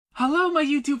Hello, my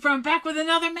YouTube friend, back with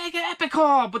another mega epic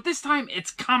haul, but this time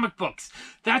it's comic books.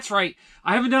 That's right,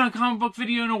 I haven't done a comic book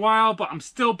video in a while, but I'm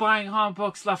still buying comic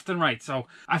books left and right, so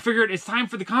I figured it's time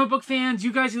for the comic book fans,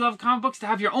 you guys who love comic books, to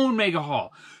have your own mega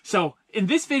haul. So, in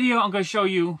this video, I'm going to show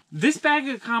you this bag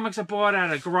of comics I bought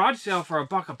at a garage sale for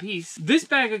 $1 a piece, this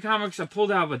bag of comics I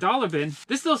pulled out of a dollar bin,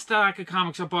 this little stack of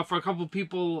comics I bought for a couple of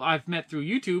people I've met through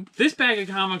YouTube, this bag of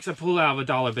comics I pulled out of a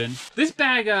dollar bin, this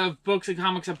bag of books and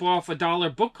comics I bought off a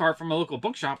 $1 book cart from a local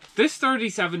bookshop, this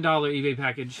 $37 eBay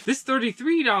package, this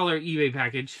 $33 eBay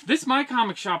package, this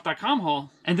MyComicShop.com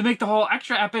haul, and to make the haul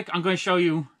extra epic, I'm going to show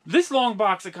you this long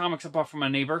box of comics I bought from a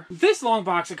neighbor, this long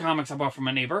box of comics I bought from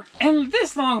a neighbor, and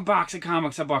this long box of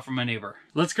comics I bought from a neighbor.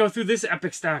 Let's go through this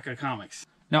epic stack of comics.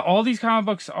 Now, all these comic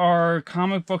books are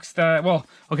comic books that, well,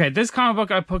 okay, this comic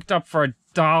book I picked up for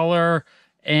 $1,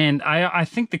 and I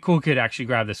think the cool kid actually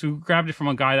grabbed this. We grabbed it from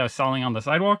a guy that was selling on the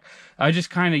sidewalk. I was just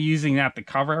kind of using that to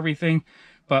cover everything.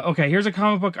 But, okay, here's a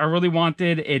comic book I really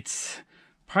wanted. It's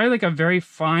probably like a very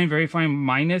fine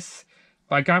minus.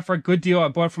 But I got for a good deal. I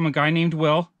bought it from a guy named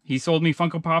Will. He sold me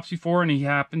Funko Pops before, and he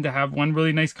happened to have one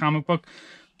really nice comic book.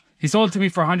 He sold it to me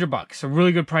for $100. A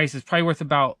really good price. It's probably worth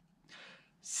about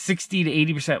 60 to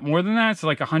 80% more than that. So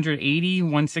like 180,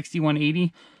 160,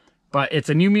 180. But it's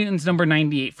a New Mutants number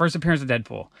 98. First appearance of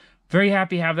Deadpool. Very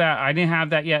happy to have that. I didn't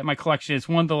have that yet in my collection. It's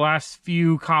one of the last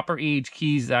few Copper Age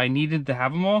keys that I needed to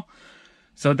have them all.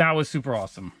 So that was super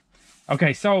awesome.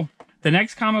 Okay, so the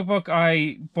next comic book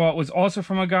I bought was also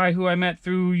from a guy who I met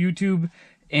through YouTube,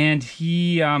 and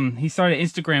he started an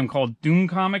Instagram called Doom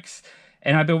Comics,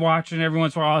 and I've been watching every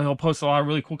once in a while. He'll post a lot of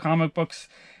really cool comic books,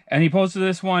 and he posted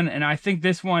this one, and I think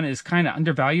this one is kind of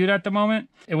undervalued at the moment.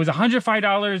 It was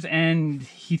 $105, and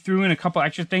he threw in a couple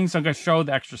extra things, so I'm going to show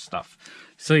the extra stuff.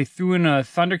 So he threw in a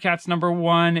Thundercats number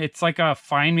 1. It's like a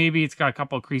fine, maybe. It's got a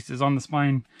couple of creases on the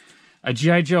spine. A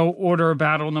G.I. Joe Order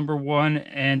Battle number 1,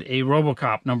 and a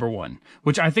RoboCop number 1,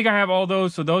 which I think I have all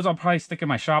those, so those I'll probably stick in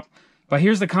my shop. But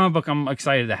here's the comic book I'm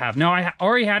excited to have. Now, I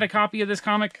already had a copy of this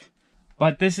comic,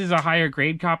 but this is a higher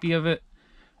grade copy of it.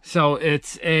 So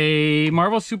it's a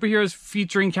Marvel Superheroes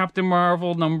featuring Captain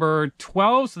Marvel number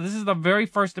 12. So this is the very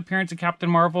first appearance of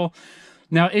Captain Marvel.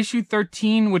 Now, issue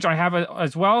 13, which I have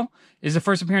as well, is the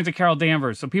first appearance of Carol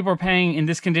Danvers. So people are paying, in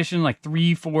this condition, like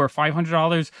 $300, $400,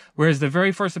 $500, whereas the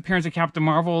very first appearance of Captain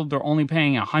Marvel, they're only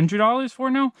paying $100 for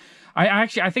now. I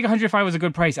think $105 was a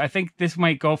good price. I think this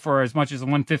might go for as much as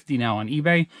 $150 now on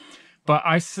eBay. But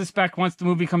I suspect once the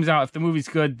movie comes out, if the movie's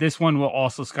good, this one will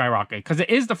also skyrocket. Because it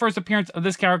is the first appearance of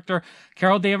this character.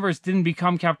 Carol Danvers didn't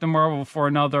become Captain Marvel for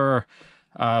another,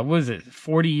 what is it,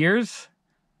 40 years?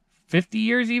 50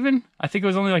 years even? I think it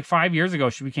was only like 5 years ago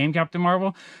she became Captain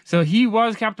Marvel. So he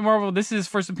was Captain Marvel. This is his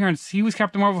first appearance. He was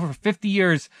Captain Marvel for 50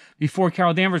 years before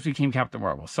Carol Danvers became Captain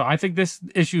Marvel. So I think this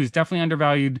issue is definitely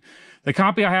undervalued. The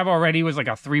copy I have already was like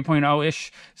a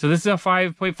 3.0-ish. So this is a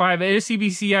 5.5. It is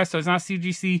CBCS, so it's not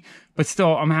CGC. But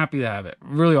still, I'm happy to have it.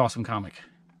 Really awesome comic.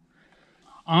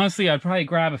 Honestly, I'd probably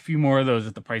grab a few more of those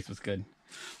if the price was good.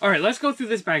 All right, let's go through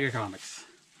this bag of comics.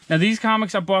 Now, these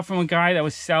comics I bought from a guy that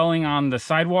was selling on the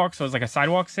sidewalk, so it was like a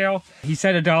sidewalk sale. He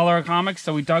said $1 a comic,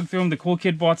 so we dug through them. The cool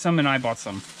kid bought some, and I bought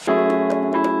some.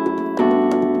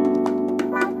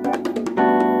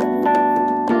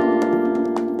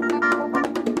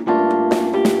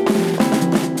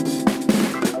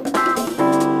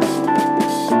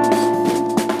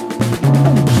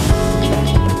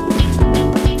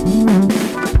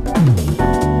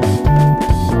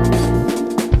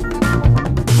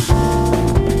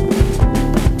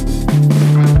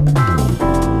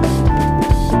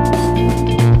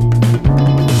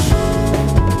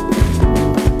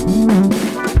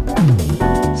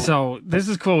 So this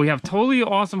is cool. We have Totally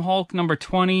Awesome Hulk number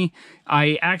 20.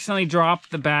 I accidentally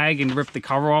dropped the bag and ripped the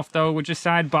cover off though, which is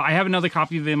sad, but I have another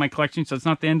copy of it in my collection, so it's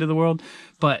not the end of the world.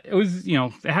 But it was, you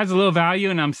know, it has a little value,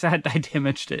 and I'm sad that I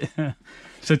damaged it.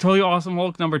 So Totally Awesome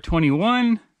Hulk number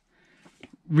 21.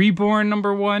 Reborn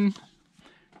number 1.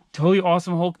 Totally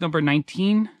Awesome Hulk number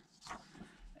 19.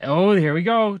 Oh, here we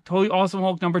go. Totally Awesome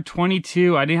Hulk number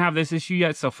 22. I didn't have this issue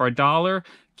yet, so for $1,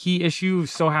 key issue,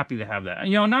 so happy to have that.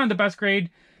 You know, not in the best grade.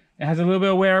 It has a little bit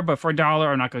of wear, but for $1,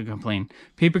 I'm not going to complain.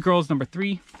 Paper Girls number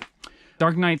 3.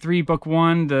 Dark Knight 3 book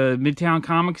 1, the Midtown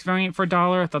Comics variant for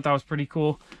 $1. I thought that was pretty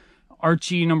cool.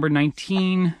 Archie number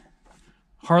 19.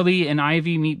 Harley and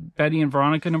Ivy Meet Betty and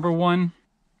Veronica number 1.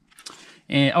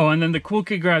 And oh, and then the cool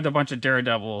kid grabbed a bunch of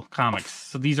Daredevil comics.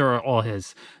 So these are all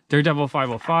his. Daredevil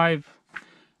 505.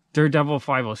 Daredevil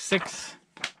 506.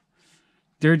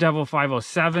 Daredevil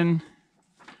 507.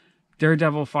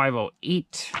 Daredevil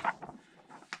 508.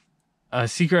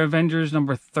 Secret Avengers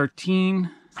number 13.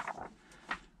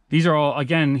 These are all,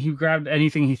 again, he grabbed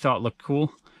anything he thought looked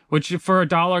cool. Which, for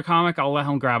 $1 comic, I'll let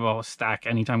him grab a stack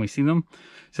anytime we see them.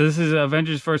 So this is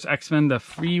Avengers vs. X-Men, the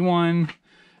free one.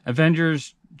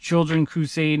 Avengers Children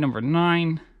Crusade number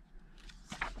 9.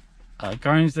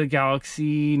 Guardians of the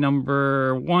Galaxy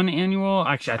number 1 annual.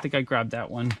 Actually, I think I grabbed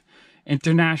that one.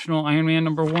 International Iron Man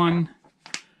number 1.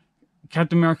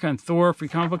 Captain America and Thor, Free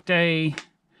Comic Book Day.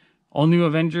 All New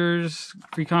Avengers,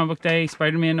 Free Comic Book Day.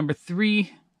 Spider-Man number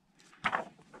 3.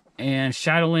 And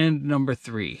Shadowland number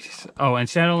 3. Oh, and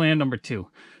Shadowland number 2.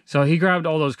 So he grabbed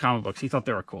all those comic books. He thought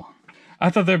they were cool. I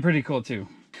thought they were pretty cool too.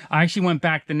 I actually went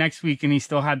back the next week and he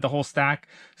still had the whole stack.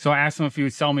 So I asked him if he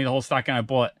would sell me the whole stack, and I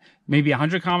bought maybe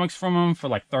 100 comics from him for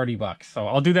like 30 bucks. So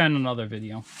I'll do that in another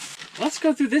video. Let's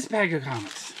go through this bag of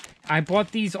comics. I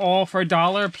bought these all for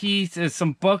 $1 a piece. It's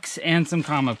some books and some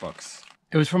comic books.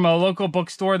 It was from a local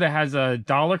bookstore that has a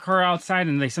dollar car outside,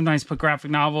 and they sometimes put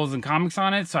graphic novels and comics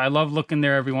on it. So I love looking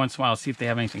there every once in a while to see if they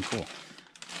have anything cool.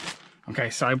 Okay,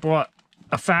 so I bought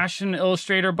a fashion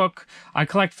illustrator book. I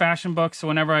collect fashion books, so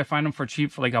whenever I find them for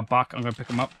cheap, for like $1, I'm going to pick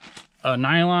them up. A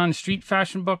nylon street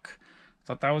fashion book.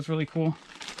 Thought that was really cool.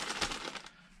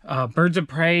 Birds of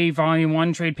Prey Volume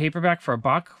 1 trade paperback for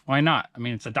 $1. Why not? I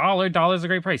mean, it's $1. $1's a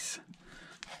great price.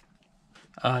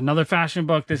 Another fashion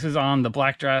book. This is on the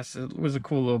black dress. It was a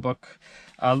cool little book.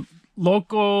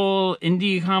 Local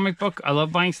indie comic book. I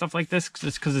love buying stuff like this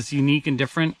just because it's unique and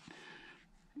different.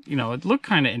 You know, it looked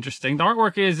kind of interesting. The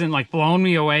artwork isn't like blowing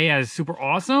me away as super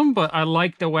awesome, but I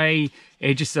like the way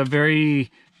it's just a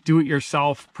very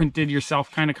do-it-yourself, printed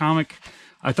yourself kind of comic.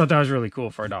 I thought that was really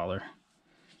cool for $1.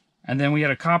 And then we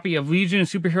had a copy of Legion of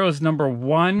Superheroes number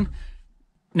 1.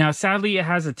 Now, sadly, it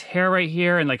has a tear right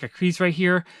here and like a crease right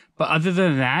here. But other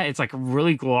than that, it's like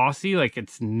really glossy, like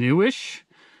it's newish.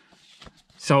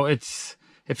 So it's,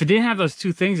 if it didn't have those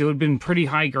two things, it would have been pretty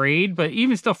high grade. But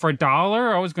even still, for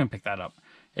 $1, I was going to pick that up.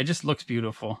 It just looks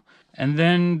beautiful. And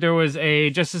then there was a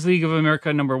Justice League of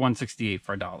America number 168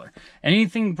 for $1.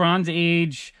 Anything Bronze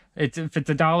Age, if it's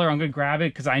 $1, I'm going to grab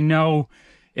it because I know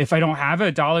if I don't have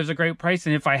it, $1 is a great price.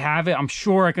 And if I have it, I'm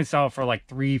sure I can sell it for like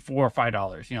 $3, $4, or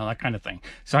 $5, you know, that kind of thing.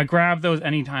 So I grab those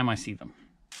anytime I see them.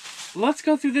 Let's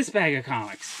go through this bag of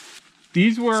comics.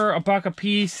 These were $1 a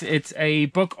piece. It's a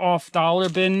book off dollar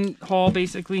bin haul,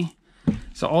 basically.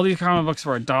 So all these comic books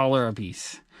were $1 a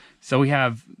piece. So we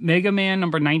have Mega Man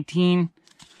number 19,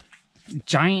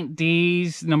 Giant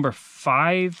Days number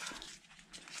 5,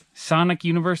 Sonic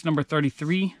Universe number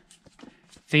 33,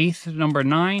 Faith number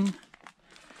 9,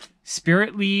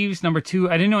 Spirit Leaves number 2.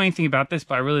 I didn't know anything about this,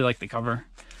 but I really like the cover.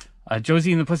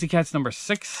 Josie and the Pussycats number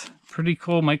 6. Pretty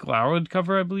cool Michael Arwood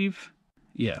cover, I believe.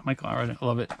 Yeah, Michael Arwood. I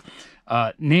love it.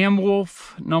 Nam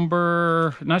Wolf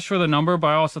number... Not sure the number, but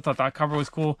I also thought that cover was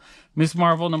cool. Miss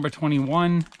Marvel number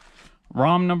 21.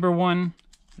 ROM number 1.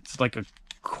 It's like a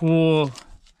cool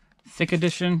thick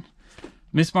edition.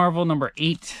 Miss Marvel number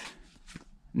 8.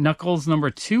 Knuckles number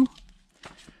 2.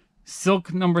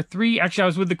 Silk number 3. Actually, I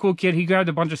was with the cool kid. He grabbed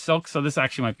a bunch of Silk, so this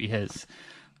actually might be his.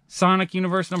 Sonic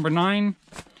Universe number 9.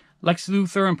 Lex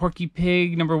Luthor and Porky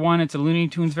Pig number 1. It's a Looney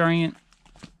Tunes variant.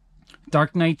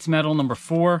 Dark Knight's Metal number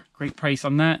 4. Great price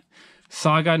on that.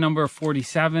 Saga number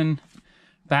 47.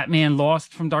 Batman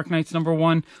Lost from Dark Knights number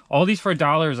 1. All these for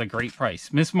 $1 is a great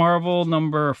price. Miss Marvel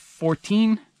number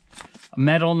 14.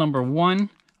 Metal number 1.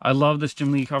 I love this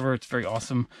Jim Lee cover. It's very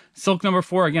awesome. Silk number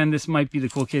 4. Again, this might be the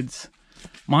cool kids.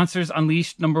 Monsters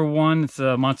Unleashed number 1. It's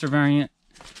a monster variant.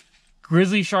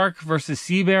 Grizzly Shark versus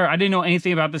Sea Bear. I didn't know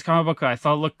anything about this comic book. I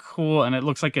thought it looked cool, and it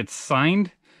looks like it's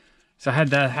signed. So I had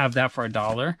to have that for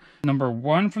 $1. Number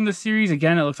 1 from the series.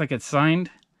 Again, it looks like it's signed.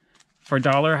 For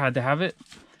 $1, I had to have it.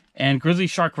 And Grizzly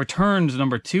Shark Returns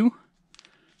number 2.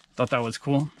 Thought that was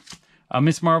cool.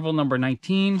 Miss Marvel number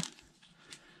 19.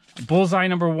 Bullseye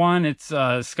number 1. It's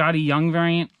Scotty Young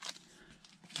variant.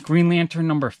 Green Lantern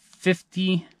number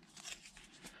 50.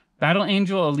 Battle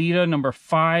Angel Alita number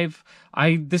 5.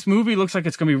 This movie looks like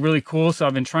it's going to be really cool, so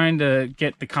I've been trying to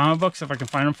get the comic books if I can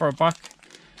find them for $1.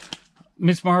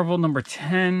 Miss Marvel number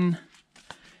 10.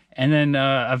 And then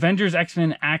Avengers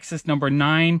X-Men Axis number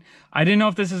 9. I didn't know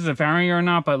if this is a variant or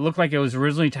not, but it looked like it was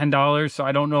originally $10, so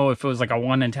I don't know if it was like a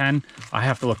 1 in 10. I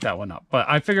have to look that one up. But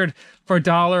I figured for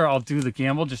 $1, I'll do the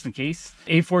gamble just in case.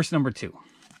 A-Force number 2.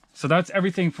 So that's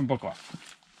everything from Book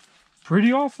Off.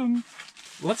 Pretty awesome.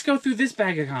 Let's go through this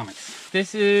bag of comics.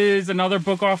 This is another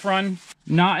Book Off run.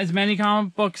 Not as many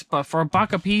comic books, but for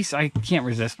 $1 a piece, I can't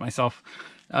resist myself.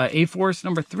 A-Force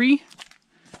number 3.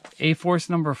 A-Force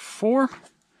number 4.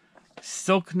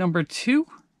 Silk number 2.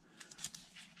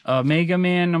 Mega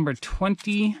Man number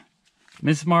 20.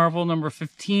 Miss Marvel number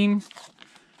 15.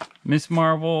 Miss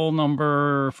Marvel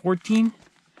number 14.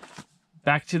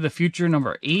 Back to the Future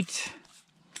number 8.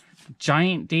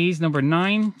 Giant Days number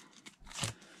 9.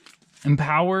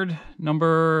 Empowered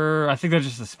number, I think that's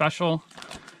just a special.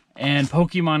 And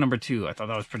Pokemon number 2. I thought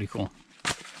that was pretty cool.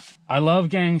 I love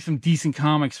getting some decent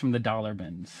comics from the dollar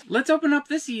bins. Let's open up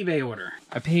this eBay order.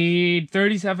 I paid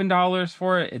 $37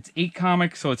 for it. It's 8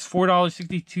 comics, so it's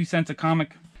 $4.62 a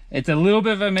comic. It's a little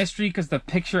bit of a mystery because the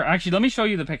picture, actually, let me show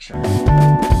you the picture.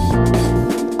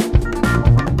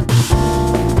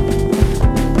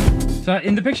 So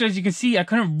in the picture, as you can see, I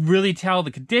couldn't really tell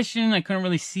the condition. I couldn't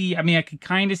really see, I mean, I could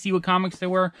kind of see what comics they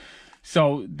were.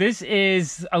 So this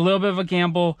is a little bit of a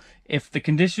gamble. If the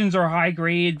conditions are high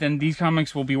grade, then these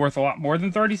comics will be worth a lot more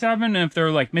than $37. And if they're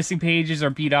like missing pages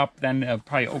or beat up, then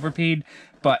probably overpaid.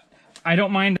 But I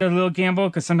don't mind a little gamble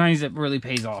because sometimes it really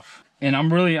pays off. And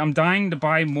I'm dying to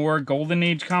buy more Golden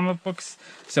Age comic books.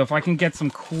 So if I can get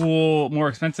some cool, more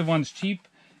expensive ones cheap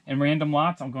in random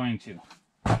lots, I'm going to.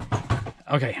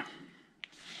 Okay.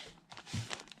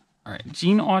 All right,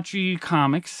 Gene Autry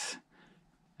comics.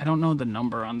 I don't know the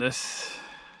number on this.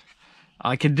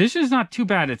 Condition's not too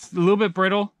bad. It's a little bit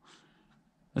brittle.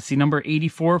 Let's see, number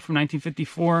 84 from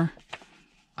 1954.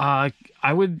 I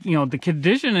would, the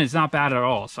condition is not bad at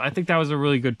all. So I think that was a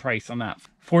really good price on that.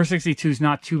 462 is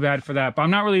not too bad for that. But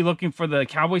I'm not really looking for the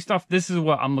cowboy stuff. This is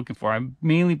what I'm looking for. I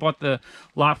mainly bought the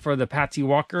lot for the Patsy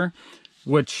Walker,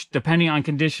 which, depending on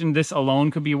condition, this alone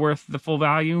could be worth the full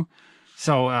value.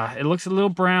 So it looks a little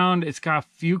brown. It's got a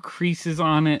few creases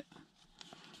on it.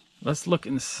 Let's look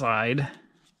inside.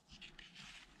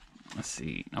 Let's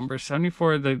see. Number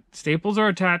 74. The staples are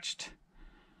attached.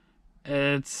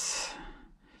 It's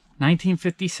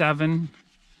 1957.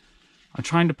 I'm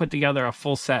trying to put together a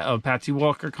full set of Patsy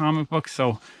Walker comic books.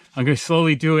 So I'm going to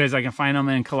slowly do it as I can find them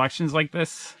in collections like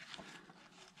this.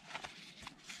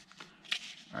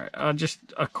 All right. Just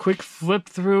a quick flip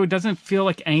through. It doesn't feel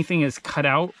like anything is cut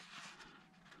out.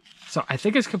 So I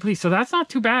think it's complete. So that's not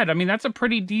too bad. I mean, that's a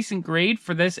pretty decent grade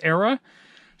for this era.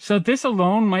 So this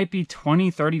alone might be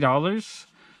 $20, $30.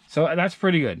 So that's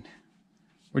pretty good.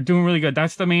 We're doing really good.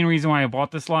 That's the main reason why I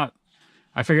bought this lot.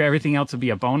 I figure everything else would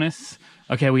be a bonus.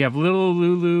 Okay, we have Little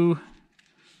Lulu.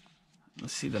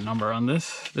 Let's see the number on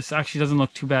this. This actually doesn't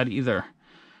look too bad either.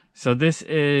 So this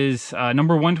is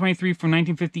number 123 from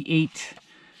 1958.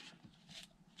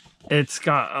 It's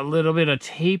got a little bit of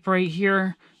tape right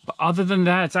here. But other than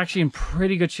that, it's actually in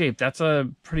pretty good shape. That's a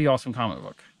pretty awesome comic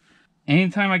book.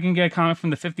 Anytime I can get a comic from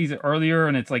the 50s or earlier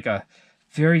and it's like a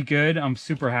very good, I'm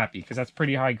super happy because that's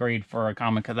pretty high grade for a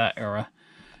comic of that era.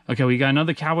 Okay, we got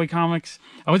another Cowboy Comics.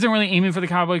 I wasn't really aiming for the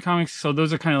Cowboy Comics, so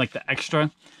those are kind of like the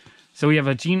extra. So we have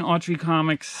a Gene Autry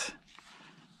Comics.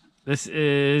 This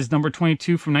is number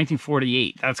 22 from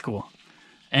 1948. That's cool.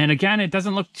 And again, it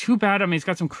doesn't look too bad. I mean, it's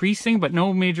got some creasing, but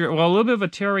no major, well, a little bit of a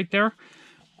tear right there.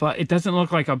 But it doesn't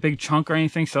look like a big chunk or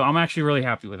anything, so I'm actually really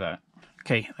happy with that.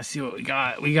 Okay, let's see what we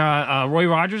got. We got Roy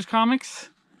Rogers Comics.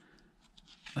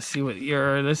 Let's see what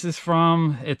year this is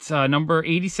from. It's number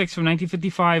 86 from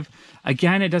 1955.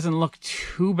 Again, it doesn't look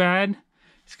too bad.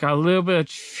 It's got a little bit of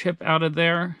chip out of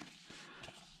there.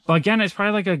 But again, it's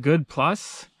probably like a good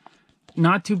plus.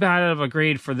 Not too bad of a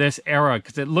grade for this era,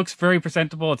 because it looks very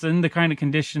presentable. It's in the kind of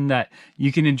condition that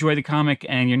you can enjoy the comic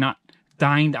and you're not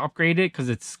dying to upgrade it because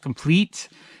it's complete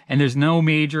and there's no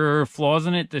major flaws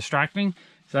in it distracting.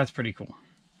 So that's pretty cool.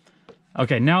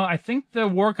 Okay, now I think the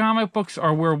war comic books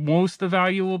are where most of the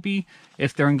value will be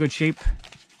if they're in good shape.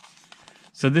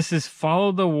 So this is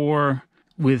Follow the War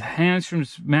with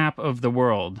Handstrom's Map of the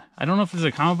World. I don't know if this is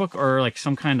a comic book or like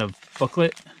some kind of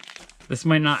booklet. This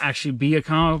might not actually be a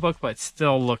comic book, but it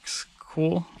still looks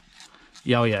cool.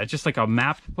 Yeah, oh yeah, just like a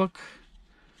map book.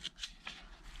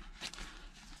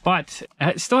 But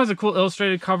it still has a cool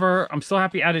illustrated cover. I'm still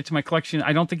happy to add it to my collection.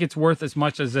 I don't think it's worth as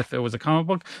much as if it was a comic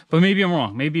book, but maybe I'm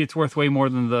wrong. Maybe it's worth way more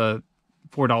than the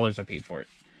 $4 I paid for it.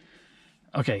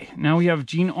 Okay, now we have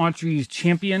Gene Autry's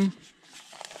Champion.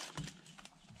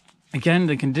 Again,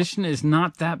 the condition is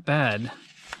not that bad.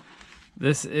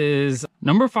 This is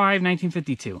number 5,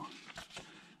 1952.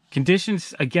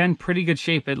 Conditions, again, pretty good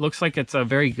shape. It looks like it's a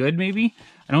very good, maybe.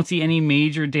 I don't see any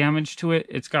major damage to it.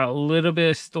 It's got a little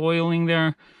bit of spoiling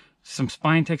there, some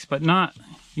spine ticks, but not,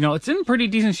 it's in pretty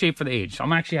decent shape for the age. So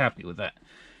I'm actually happy with that.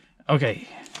 Okay,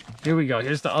 here we go.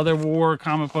 Here's the other war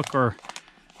comic book, or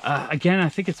again, I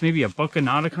think it's maybe a book and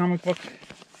not a comic book.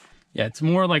 Yeah, it's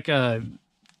more like a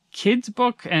kid's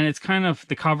book, and it's kind of,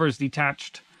 the cover is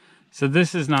detached. So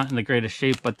this is not in the greatest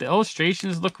shape, but the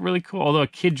illustrations look really cool, although a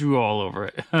kid drew all over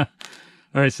it. All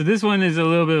right, so this one is a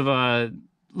little bit of a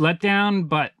letdown,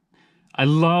 but I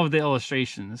love the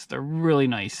illustrations. They're really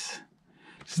nice.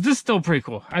 So this is still pretty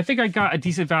cool. I think I got a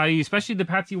decent value, especially the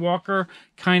Patsy Walker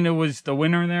kind of was the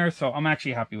winner there. So I'm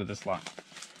actually happy with this lot.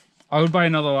 I would buy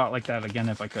another lot like that again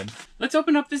if I could. Let's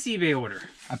open up this eBay order.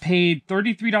 I paid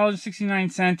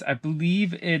 $33.69. I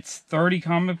believe it's 30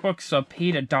 comic books, so I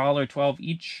paid $1.12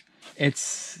 each. It's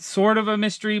sort of a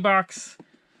mystery box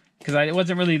because I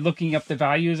wasn't really looking up the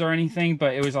values or anything,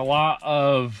 but it was a lot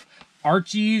of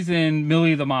Archies and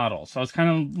Millie the Model. So I was kind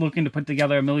of looking to put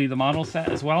together a Millie the Model set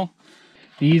as well.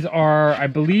 These are, I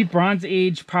believe, Bronze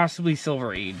Age, possibly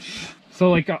Silver Age.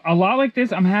 So like a lot like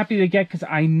this, I'm happy to get because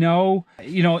I know,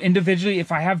 you know, individually,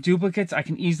 if I have duplicates, I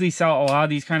can easily sell a lot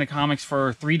of these kind of comics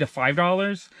for $3 to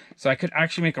 $5. So I could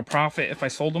actually make a profit if I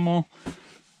sold them all.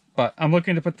 But I'm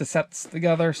looking to put the sets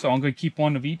together, so I'm going to keep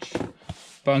one of each.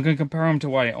 But I'm going to compare them to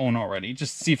what I own already,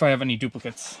 just to see if I have any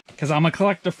duplicates. Because I'm a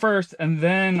collector first, and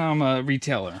then I'm a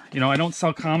retailer. You know, I don't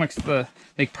sell comics to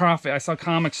make profit. I sell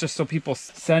comics just so people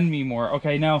send me more.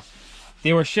 Okay, now,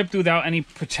 they were shipped without any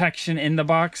protection in the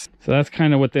box. So that's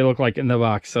kind of what they look like in the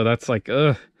box. So that's like,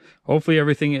 hopefully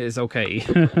everything is okay.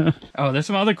 Oh, there's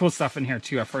some other cool stuff in here,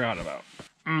 too, I forgot about.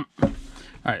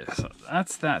 Alright, so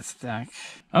that's that stack.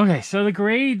 Okay, so the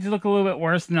grades look a little bit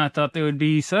worse than I thought they would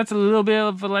be, so that's a little bit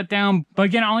of a letdown. But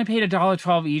again, I only paid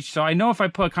 $1.12 each, so I know if I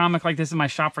put a comic like this in my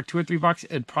shop for $2 or $3,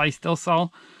 it'd probably still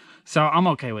sell. So I'm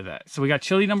okay with that. So we got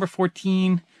Chili number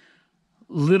 14,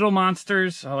 Little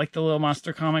Monsters. I like the Little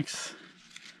Monster comics.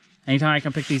 Anytime I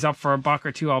can pick these up for $1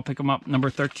 or $2, I'll pick them up.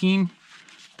 Number 13.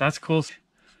 That's cool.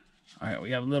 Alright, we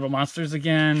have Little Monsters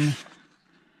again.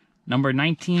 Number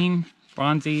 19,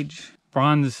 Bronze Age.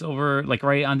 Bronze, silver, like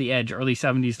right on the edge, early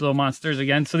 70s, Little Monsters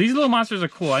again. So these Little Monsters are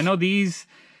cool. I know these,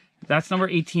 that's number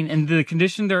 18. And the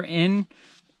condition they're in,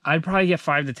 I'd probably get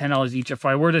 $5 to $10 each if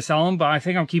I were to sell them, but I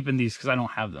think I'm keeping these because I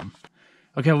don't have them.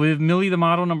 Okay, we have Millie the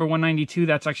Model, number 192.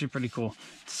 That's actually pretty cool.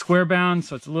 It's square bound,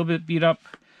 so it's a little bit beat up.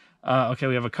 Okay,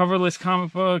 we have a coverless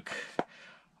comic book.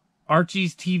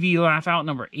 Archie's TV Laugh Out,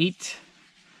 number 8.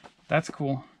 That's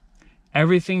cool.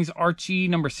 Everything's Archie,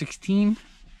 number 16.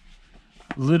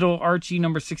 Little Archie,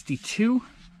 number 62.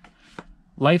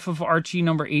 Life of Archie,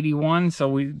 number 81. So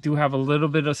we do have a little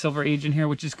bit of Silver Age in here,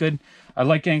 which is good. I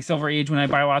like getting Silver Age when I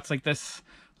buy lots like this.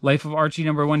 Life of Archie,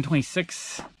 number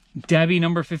 126. Debbie,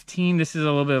 number 15. This is a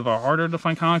little bit of a harder to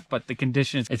find comic, but the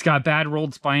condition, it's got a bad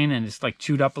rolled spine and it's like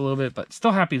chewed up a little bit, but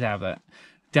still happy to have that.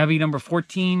 Debbie, number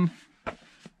 14.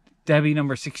 Debbie,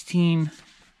 number 16.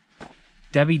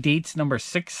 Debbie Dates, number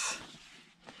 6.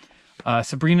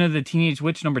 Sabrina the Teenage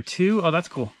Witch, number 2. Oh, that's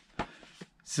cool.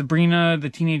 Sabrina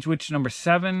the Teenage Witch, number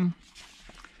 7.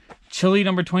 Chili,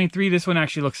 number 23. This one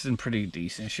actually looks in pretty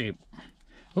decent shape.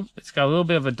 Oop, it's got a little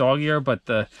bit of a dog ear, but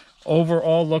the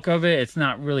overall look of it, it's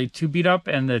not really too beat up,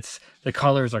 and the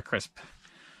colors are crisp.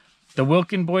 The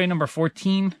Wilkin Boy, number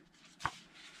 14.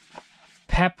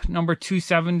 Pep, number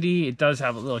 270. It does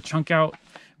have a little chunk out.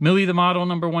 Millie the Model,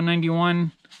 number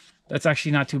 191. That's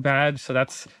actually not too bad. So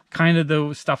that's kind of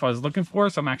the stuff I was looking for.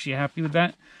 So I'm actually happy with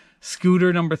that.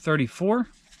 Scooter, number 34.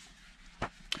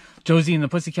 Josie and the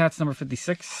Pussycats, number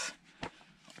 56.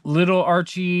 Little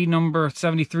Archie, number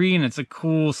 73. And it's a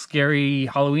cool, scary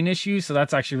Halloween issue. So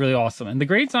that's actually really awesome. And the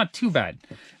grade's not too bad.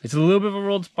 It's a little bit of a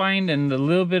rolled spine and a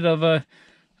little bit of a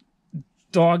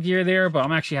dog ear there. But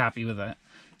I'm actually happy with that.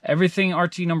 Everything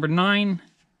Archie, number 9.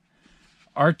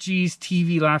 Archie's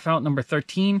TV Laugh Out, number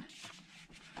 13.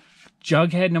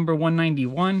 Jughead, number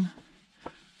 191.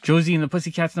 Josie and the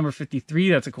Pussycats, number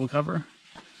 53. That's a cool cover.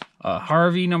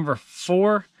 Harvey, number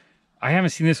 4. I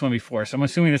haven't seen this one before, so I'm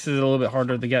assuming this is a little bit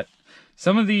harder to get.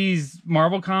 Some of these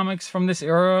Marvel comics from this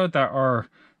era that are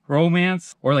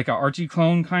romance, or like an Archie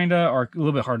clone kind of, are a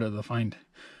little bit harder to find.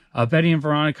 Betty and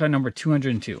Veronica, number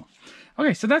 202.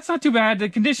 Okay, so that's not too bad. The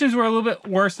conditions were a little bit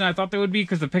worse than I thought they would be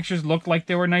because the pictures looked like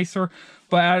they were nicer.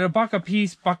 But at $1 a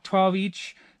piece, $1.12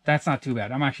 each, that's not too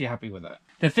bad. I'm actually happy with that.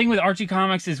 The thing with Archie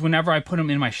comics is whenever I put them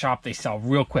in my shop, they sell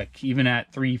real quick, even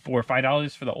at $3, $4,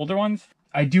 $5 for the older ones.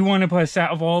 I do want to put a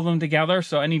set of all of them together,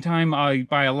 so anytime I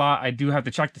buy a lot, I do have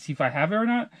to check to see if I have it or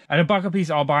not. At $1 a piece,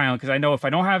 I'll buy them because I know if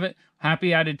I don't have it,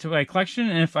 happy add it to my collection,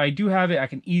 and if I do have it, I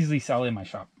can easily sell it in my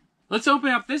shop. Let's open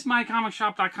up this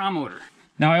MyComicShop.com order.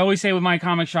 Now, I always say with my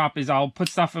comic shop is I'll put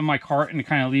stuff in my cart and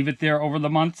kind of leave it there over the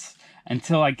months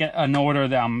until I get an order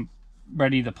that I'm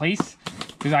ready to place.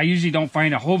 Because I usually don't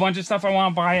find a whole bunch of stuff I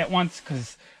want to buy at once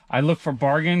because I look for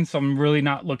bargains, so I'm really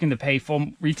not looking to pay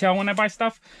full retail when I buy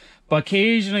stuff. But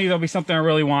occasionally there'll be something I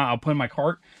really want, I'll put in my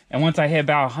cart. And once I hit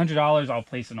about $100, I'll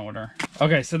place an order.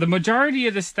 Okay, so the majority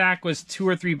of the stack was $2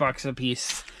 or $3 a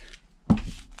piece.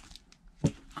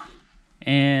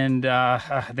 And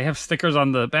they have stickers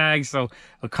on the bag, so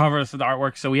it covers the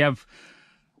artwork. So we have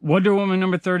Wonder Woman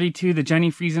number 32, the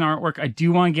Jenny Friesen artwork. I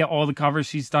do want to get all the covers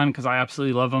she's done because I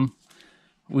absolutely love them.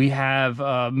 We have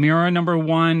Mira number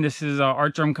 1. This is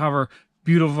Artgerm cover.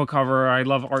 Beautiful cover. I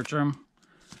love Artgerm.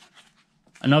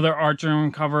 Another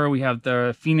Artgerm cover. We have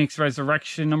the Phoenix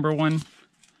Resurrection number 1.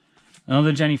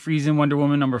 Another Jenny Friesen, Wonder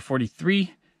Woman number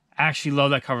 43. I actually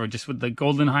love that cover just with the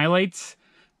golden highlights.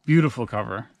 Beautiful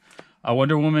cover.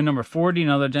 Wonder Woman number 40,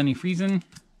 another Jenny Friesen.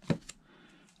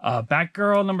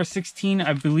 Batgirl number 16,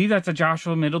 I believe that's a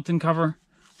Joshua Middleton cover.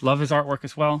 Love his artwork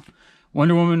as well.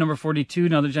 Wonder Woman number 42,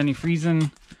 another Jenny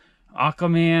Friesen.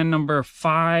 Aquaman number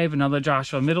 5, another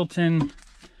Joshua Middleton.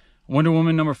 Wonder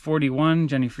Woman number 41,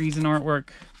 Jenny Friesen artwork.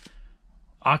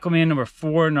 Aquaman number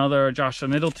 4, another Joshua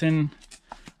Middleton.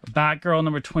 Batgirl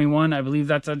number 21, I believe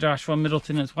that's a Joshua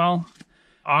Middleton as well.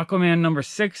 Aquaman number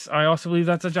 6, I also believe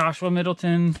that's a Joshua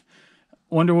Middleton.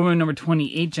 Wonder Woman number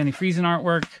 28, Jenny Friesen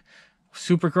artwork.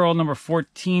 Supergirl number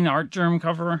 14, Artgerm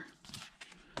cover.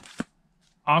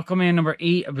 Aquaman number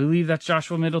 8, I believe that's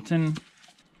Joshua Middleton.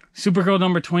 Supergirl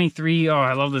number 23, oh,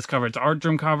 I love this cover. It's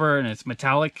Artgerm cover and it's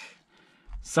metallic.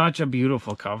 Such a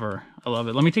beautiful cover. I love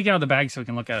it. Let me take it out of the bag so we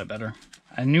can look at it better.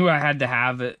 I knew I had to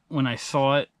have it when I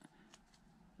saw it.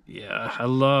 Yeah, I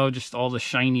love just all the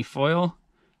shiny foil.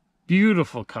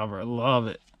 Beautiful cover. I love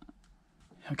it.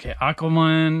 Okay,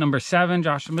 Aquaman number 7,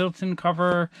 Joshua Middleton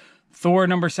cover. Thor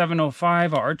number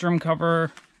 705, Artgerm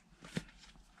cover.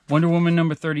 Wonder Woman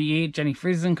number 38, Jenny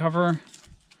Friesen cover.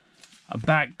 A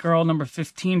Batgirl number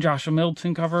 15, Joshua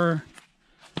Middleton cover.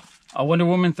 A Wonder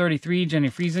Woman 33, Jenny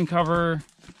Friesen cover.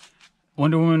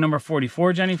 Wonder Woman number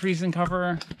 44, Jenny Friesen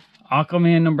cover.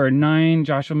 Aquaman number 9,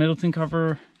 Joshua Middleton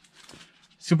cover.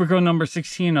 Supergirl number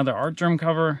 16, another Artgerm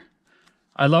cover.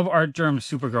 I love Artgerm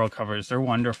Supergirl covers. They're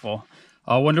wonderful.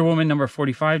 Wonder Woman number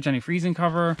 45, Jenny Friesen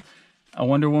cover.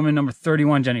 Wonder Woman number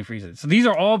 31, Jenny Friesen. So these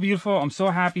are all beautiful. I'm so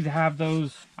happy to have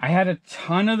those. I had a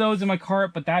ton of those in my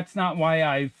cart, but that's not why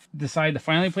I've decided to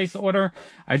finally place the order.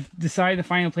 I decided to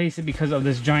finally place it because of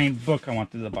this giant book I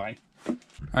wanted to buy. All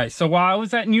right, so while I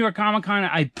was at New York Comic Con,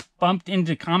 I bumped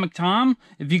into Comic Tom.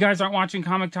 If you guys aren't watching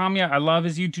Comic Tom yet, I love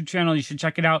his YouTube channel. You should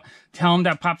check it out. Tell him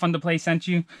that Pop Fun to Play sent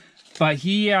you. But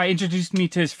he introduced me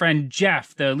to his friend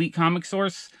Jeff, the Elite Comic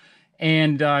Source.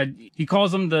 And he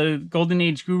calls him the Golden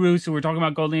Age Guru, so we're talking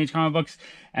about Golden Age comic books.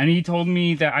 And he told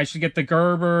me that I should get the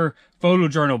Gerber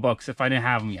photojournal books if I didn't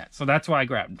have them yet. So that's what I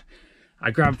grabbed.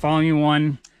 I grabbed volume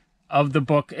 1 of the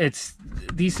book.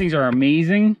 These things are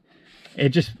amazing. It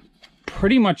just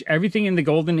pretty much everything in the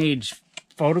Golden Age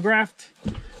photographed.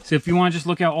 So if you want to just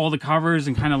look at all the covers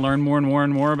and kind of learn more and more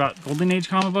and more about Golden Age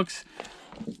comic books,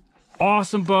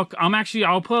 awesome book.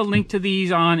 I'll put a link to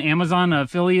these on Amazon, an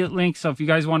affiliate link. So if you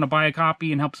guys want to buy a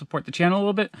copy and help support the channel a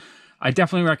little bit, I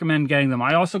definitely recommend getting them.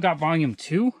 I also got volume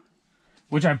 2,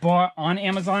 which I bought on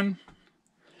Amazon.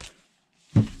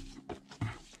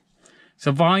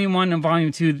 So volume 1 and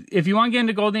volume 2, if you want to get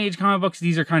into Golden Age comic books,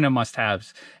 these are kind of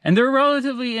must-haves. And they're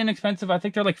relatively inexpensive. I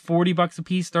think they're like 40 bucks a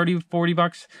piece, 30, 40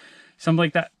 bucks. Something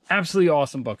like that. Absolutely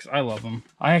awesome books. I love them.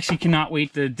 I actually cannot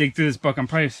wait to dig through this book. I'm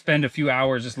probably spend a few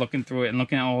hours just looking through it and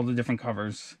looking at all the different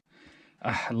covers.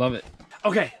 I love it.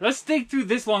 Okay, let's dig through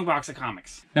this long box of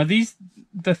comics. Now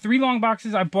the 3 long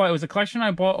boxes I bought, it was a collection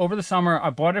I bought over the summer. I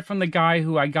bought it from the guy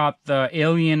who I got the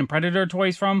Alien and Predator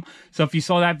toys from. So if you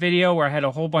saw that video where I had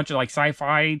a whole bunch of like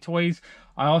sci-fi toys,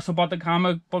 I also bought the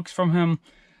comic books from him.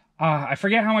 I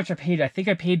forget how much I paid. I think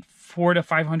I paid $400 to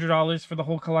 $500 for the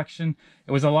whole collection.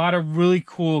 It was a lot of really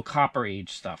cool Copper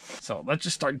Age stuff. So let's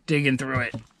just start digging through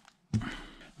it.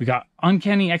 We got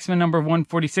Uncanny X-Men number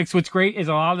 146. What's great is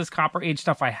a lot of this Copper Age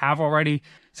stuff I have already.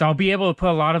 So I'll be able to put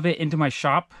a lot of it into my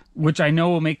shop, which I know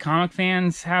will make comic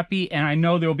fans happy. And I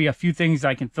know there will be a few things that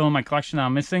I can fill in my collection that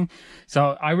I'm missing.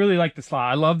 So I really like this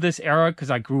lot. I love this era because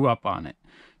I grew up on it.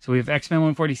 So we have X-Men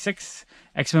 146,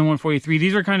 X-Men 143.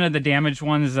 These are kind of the damaged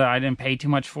ones that I didn't pay too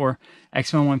much for.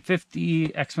 X-Men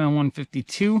 150, X-Men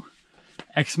 152,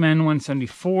 X-Men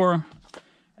 174,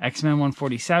 X-Men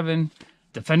 147,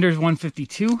 Defenders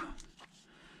 152,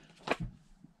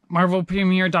 Marvel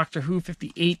Premiere Doctor Who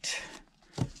 58,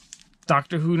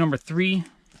 Doctor Who number 3,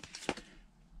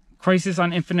 Crisis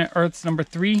on Infinite Earths number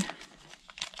 3.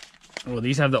 Oh,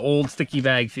 these have the old sticky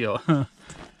bag feel.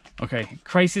 Okay,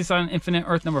 Crisis on Infinite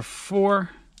Earth number 4,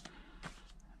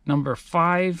 number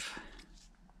 5,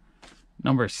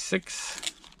 number 6,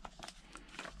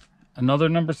 another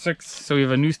number 6. So we have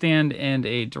a newsstand and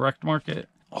a direct market.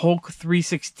 Hulk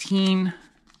 316.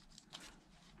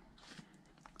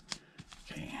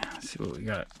 Okay, let's see what we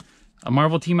got. A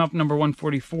Marvel Team Up number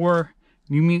 144,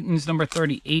 New Mutants number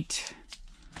 38,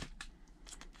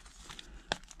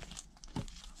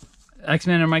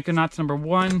 X-Men and Micronauts number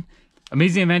 1,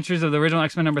 Amazing Adventures of the Original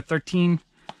X-Men number 13.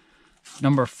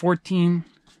 Number 14.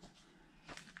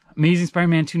 Amazing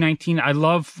Spider-Man 219. I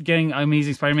love getting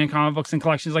Amazing Spider-Man comic books in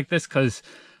collections like this because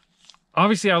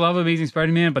obviously I love Amazing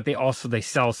Spider-Man, but they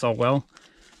sell so well.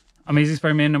 Amazing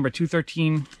Spider-Man number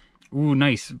 213. Ooh,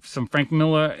 nice. Some Frank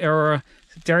Miller era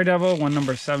Daredevil,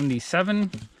 number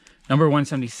 77. Number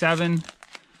 177.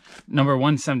 Number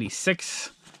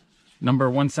 176. Number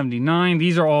 179.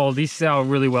 These sell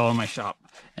really well in my shop.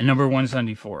 And number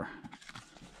 174.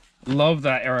 Love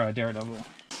that era of Daredevil.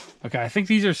 Okay, I think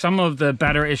these are some of the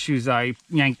better issues I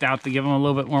yanked out to give them a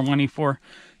little bit more money for.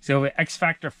 So X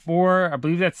Factor 4, I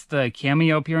believe that's the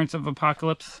cameo appearance of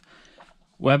Apocalypse.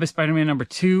 Web of Spider-Man number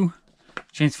 2.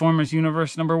 Transformers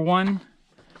Universe number 1.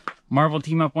 Marvel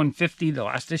Team Up 150, the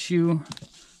last issue.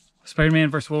 Spider-Man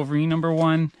vs. Wolverine number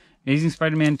 1. Amazing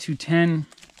Spider-Man 210.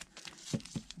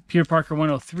 Peter Parker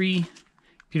 103.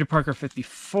 Peter Parker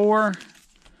 54.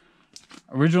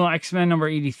 Original X-Men number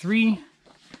 83.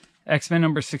 X-Men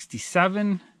number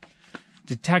 67.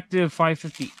 Detective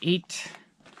 558.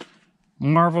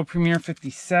 Marvel Premiere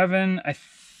 57. I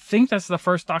think that's the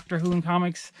first Doctor Who in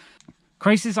comics.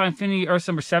 Crisis on Infinity Earth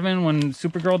number 7 when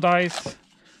Supergirl dies.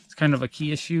 It's kind of a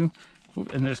key issue.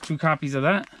 And there's 2 copies of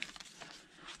that.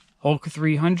 Hulk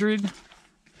 300.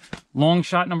 Long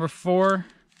Shot number 4.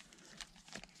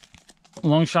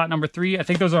 Long Shot number 3. I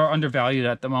think those are undervalued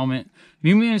at the moment.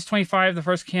 New Mutants 25, the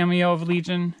first cameo of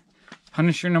Legion.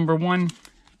 Punisher number 1.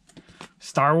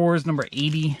 Star Wars number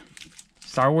 80.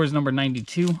 Star Wars number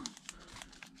 92.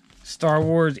 Star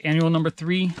Wars Annual number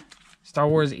 3. Star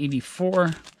Wars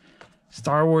 84.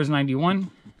 Star Wars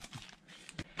 91.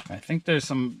 I think there's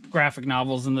some graphic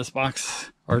novels in this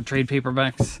box. Or trade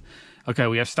paperbacks. Okay,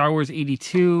 we have Star Wars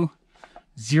 82.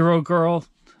 Zero Girl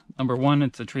number 1.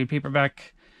 It's a trade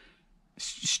paperback.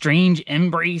 Strange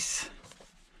Embrace.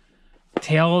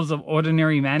 Tales of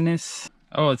Ordinary Madness.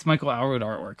 Oh, it's Michael Allred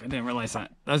artwork. I didn't realize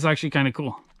that. That's actually kind of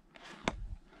cool.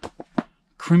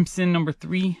 Crimson number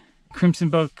 3.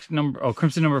 Crimson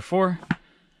number 4.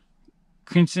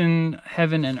 Crimson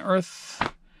Heaven and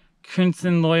Earth.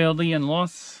 Crimson Loyalty and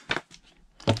Loss.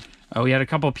 We had a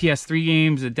couple PS3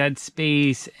 games, a Dead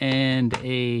Space and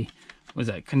a, what was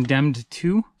that, Condemned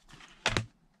 2.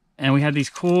 And we had these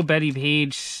cool Betty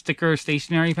Page sticker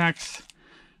stationery packs.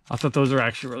 I thought those were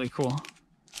actually really cool.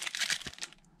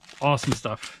 Awesome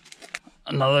stuff.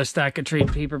 Another stack of trade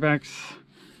paperbacks.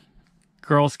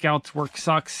 Girl Scouts Work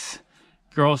Sucks.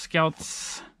 Girl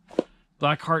Scouts.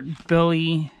 Blackheart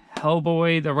Billy.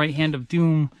 Hellboy, The Right Hand of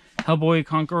Doom. Hellboy,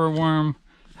 Conqueror Worm.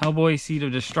 Hellboy, Seed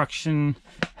of Destruction.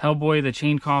 Hellboy, The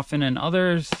Chain Coffin and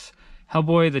Others.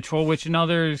 Hellboy, The Troll Witch and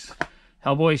Others.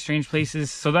 Hellboy, Strange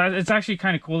Places. So that it's actually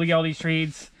kind of cool to get all these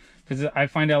trades because I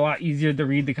find it a lot easier to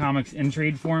read the comics in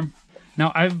trade form.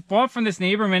 Now, I've bought from this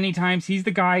neighbor many times. He's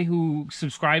the guy who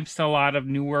subscribes to a lot of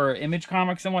newer Image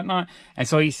comics and whatnot. And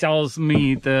so he sells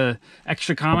me the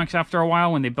extra comics after a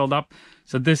while when they build up.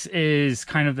 So this is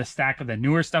kind of the stack of the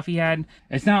newer stuff he had.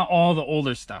 It's not all the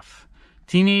older stuff.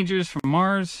 Teenagers from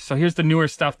Mars. So here's the newer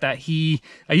stuff that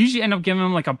I usually end up giving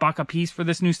him like $1 a piece for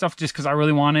this new stuff just because I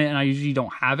really want it and I usually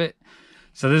don't have it.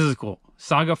 So this is cool.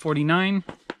 Saga 49.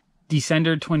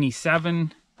 Descender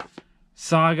 27.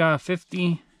 Saga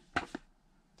 50.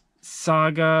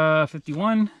 Saga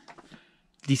 51.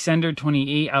 Descender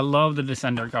 28. I love the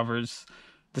Descender covers.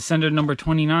 Descender number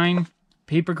 29.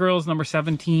 Paper Girls number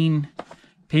 17.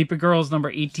 Paper Girls number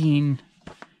 18.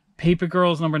 Paper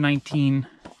Girls number 19.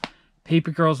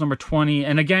 Paper Girls number 20.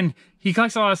 And again, he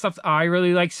collects a lot of stuff that I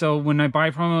really like, so when I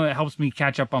buy from him, it helps me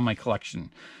catch up on my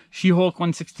collection. She-Hulk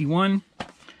 161.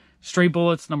 Stray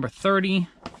Bullets number 30.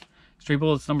 Stray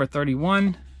Bullets number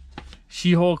 31.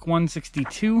 She-Hulk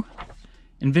 162.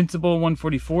 Invincible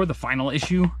 144, the final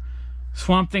issue.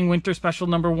 Swamp Thing Winter Special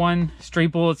number 1. Stray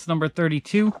Bullets number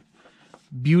 32.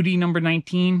 Beauty number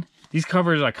 19. These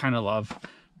covers I kind of love.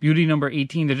 Beauty number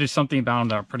 18, there's just something about them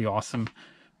that are pretty awesome.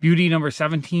 Beauty number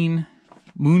 17.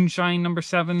 Moonshine number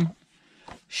 7.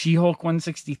 She-Hulk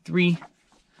 163.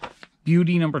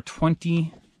 Beauty number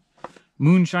 20.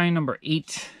 Moonshine number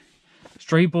 8.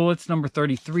 Stray Bullets number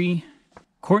 33.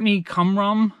 Courtney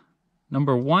Cumrum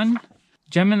number 1.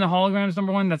 Gem in the Holograms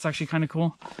number 1. That's actually kind of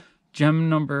cool. Gem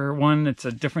number 1. It's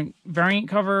a different variant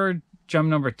cover. Gem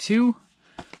number 2.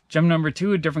 Gem number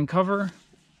 2. A different cover.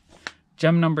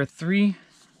 Gem number 3.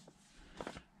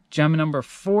 Gem number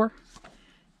 4.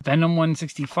 Venom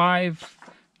 165.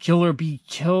 Killer Be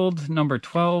Killed number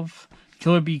 12.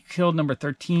 Killer Be Killed number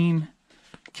 13.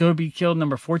 Killer Be Killed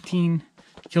number 14.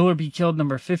 Killer Be Killed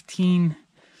number 15.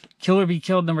 Killer Be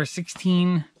Killed number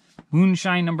 16.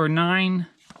 Moonshine number 9.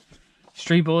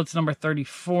 Stray Bullets number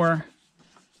 34.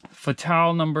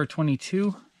 Fatal number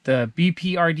 22, the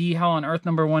BPRD Hell on Earth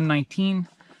number 119,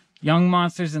 Young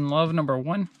Monsters in Love number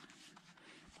 1.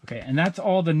 Okay, and that's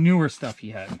all the newer stuff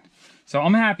he had. So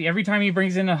I'm happy. Every time he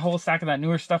brings in a whole stack of that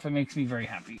newer stuff, it makes me very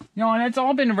happy. You know, and it's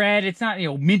all been read. It's not, you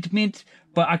know, mint,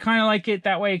 but I kind of like it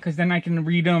that way because then I can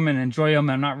read them and enjoy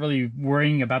them. I'm not really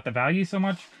worrying about the value so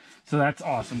much. So that's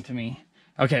awesome to me.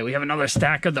 Okay, we have another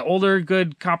stack of the older,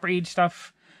 good Copper Age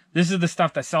stuff. This is the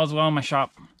stuff that sells well in my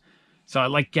shop. So I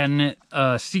like getting it.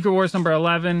 Secret Wars number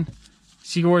 11,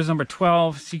 Secret Wars number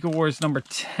 12, Secret Wars number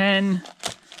 10,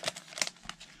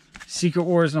 Secret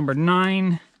Wars number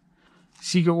 9,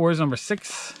 Secret Wars number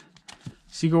 6,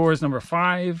 Secret Wars number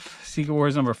 5, Secret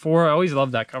Wars number 4. I always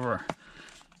love that cover.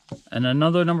 And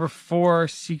another number 4,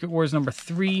 Secret Wars number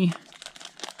 3,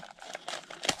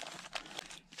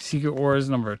 Secret Wars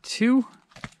number 2,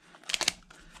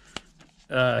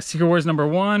 Secret Wars number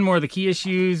 1, more of the key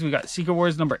issues. We got Secret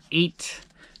Wars number 8,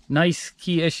 nice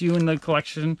key issue in the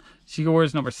collection. Secret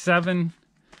Wars number 7,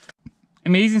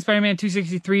 Amazing Spider-Man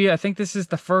 263. I think this is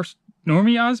the first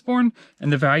Normie Osborn, and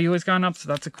the value has gone up, so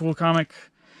that's a cool comic.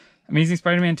 Amazing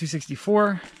Spider-Man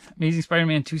 264, Amazing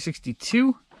Spider-Man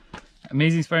 262,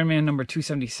 Amazing Spider-Man number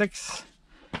 276,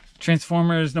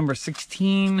 Transformers number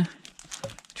 16,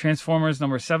 Transformers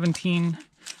number 17.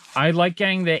 I like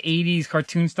getting the 80s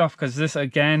cartoon stuff because this,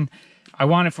 again, I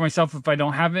want it for myself if I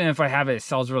don't have it, and if I have it, it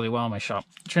sells really well in my shop.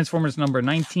 Transformers number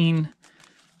 19,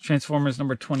 Transformers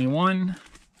number 21,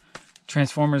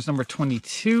 Transformers number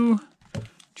 22,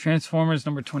 Transformers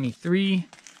number 23,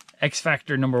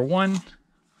 X-Factor number 1,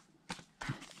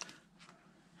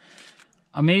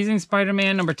 Amazing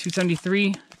Spider-Man number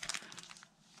 273,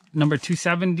 number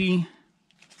 270,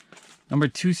 number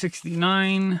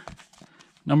 269,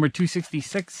 number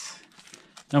 266,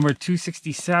 number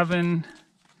 267,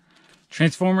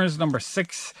 Transformers number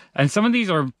 6, and some of these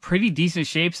are pretty decent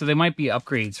shape, so they might be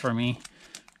upgrades for me.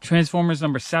 Transformers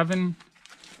number 7.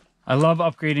 I love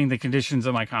upgrading the conditions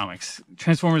of my comics.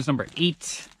 Transformers number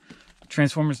 8,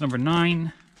 Transformers number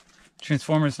 9,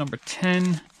 Transformers number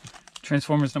 10,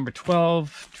 Transformers number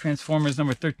 12, Transformers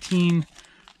number 13,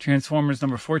 Transformers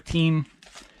number 14,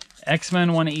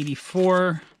 X-Men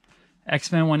 184,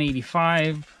 X-Men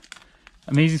 185,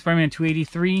 Amazing Spider-Man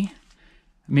 283,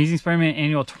 Amazing Spider-Man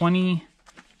Annual 20,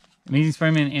 Amazing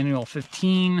Spider-Man Annual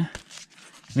 15,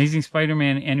 Amazing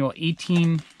Spider-Man Annual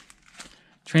 18,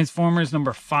 Transformers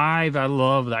number 5. I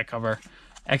love that cover.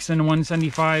 X-Men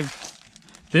 175.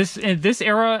 This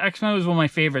era, X-Men was one of my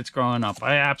favorites growing up.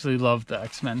 I absolutely loved the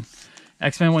X-Men.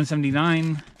 X-Men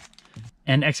 179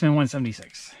 and X-Men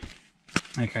 176.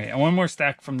 Okay, and one more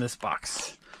stack from this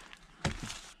box.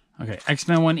 Okay,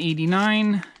 X-Men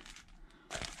 189,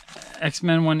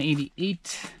 X-Men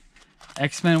 188,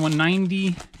 X-Men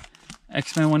 190,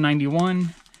 X-Men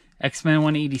 191, X-Men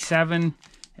 187,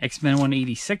 X-Men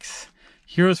 186,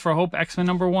 Heroes for Hope X-Men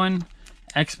number 1,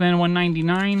 X-Men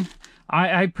 199.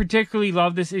 I particularly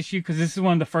love this issue because this is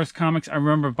one of the first comics I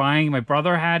remember buying. My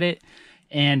brother had it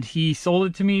and he sold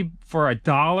it to me for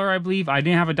 $1, I believe. I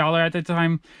didn't have $1 at the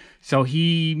time, so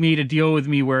he made a deal with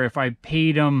me where if I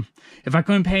paid him, if I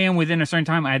couldn't pay him within a certain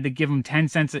time, I had to give him 10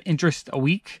 cents of interest a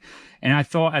week. And I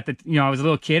thought at the, I was a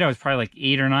little kid, I was probably like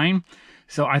 8 or 9.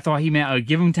 So I thought he meant I would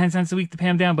give him 10 cents a week to pay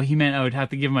him down, but he meant I would have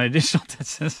to give him an additional 10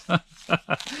 cents.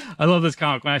 I love this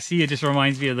comic. When I see it, it just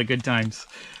reminds me of the good times.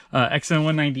 X-Men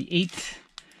 198,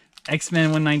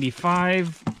 X-Men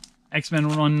 195, X-Men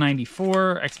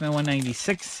 194, X-Men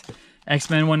 196,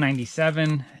 X-Men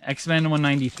 197, X-Men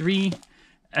 193,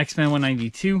 X-Men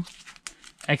 192,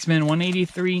 X-Men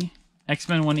 183,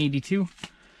 X-Men 182,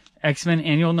 X-Men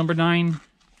Annual number 9,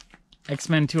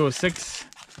 X-Men 206,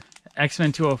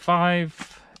 X-Men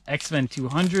 205, X-Men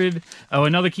 200. Oh,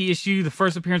 another key issue, the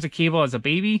first appearance of Cable as a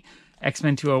baby,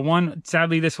 X-Men 201.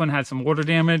 Sadly, this one had some water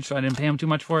damage, so I didn't pay him too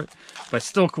much for it, but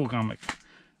still a cool comic.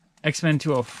 X-Men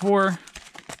 204,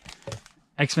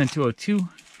 X-Men 202,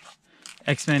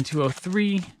 X-Men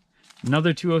 203,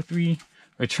 another 203,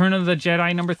 Return of the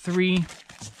Jedi number 3,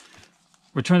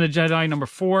 Return of the Jedi number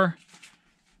 4,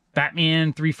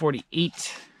 Batman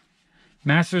 348,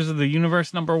 Masters of the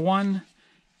Universe number 1,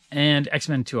 and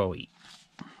X-Men 208.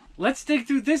 Let's dig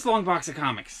through this long box of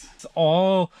comics. It's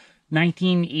all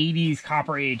 1980s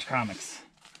Copper Age comics.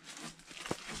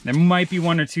 There might be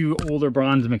one or two older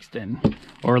bronze mixed in,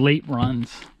 or late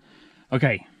bronze.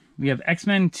 Okay, we have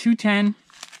X-Men 210,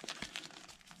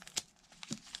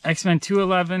 X-Men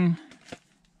 211,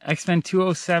 X-Men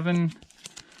 207.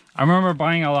 I remember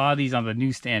buying a lot of these on the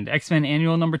newsstand. X-Men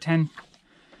Annual number 10.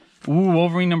 Ooh,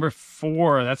 Wolverine number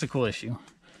 4. That's a cool issue.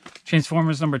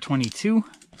 Transformers number 22.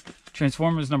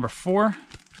 Transformers number 4.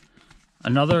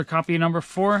 Another copy of number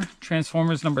 4,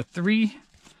 Transformers number 3.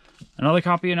 Another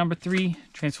copy of number 3,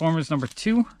 Transformers number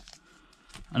 2.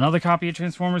 Another copy of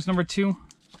Transformers number 2.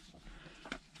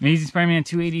 Amazing Spider-Man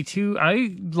 282.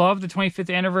 I love the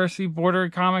 25th anniversary border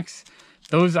comics.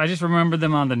 Those, I just remember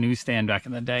them on the newsstand back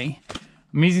in the day.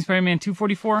 Amazing Spider-Man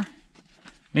 244.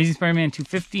 Amazing Spider-Man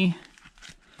 250.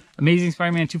 Amazing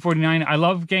Spider-Man 249. I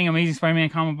love getting Amazing Spider-Man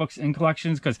comic books in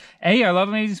collections because A, I love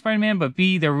Amazing Spider-Man, but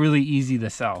B, they're really easy to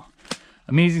sell.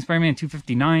 Amazing Spider-Man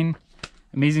 259.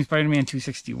 Amazing Spider-Man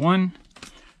 261.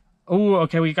 Oh,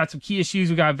 okay, we got some key issues.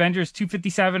 We got Avengers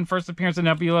 257, first appearance of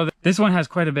Nebula. This one has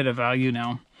quite a bit of value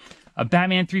now. A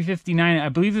Batman 359. I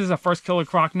believe this is a first Killer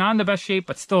Croc. Not in the best shape,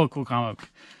 but still a cool comic.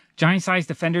 Giant Size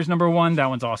Defenders number 1. That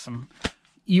one's awesome.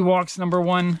 Ewoks number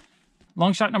 1.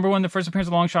 Longshot number 1, the first appearance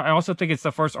of Longshot. I also think it's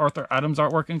the first Arthur Adams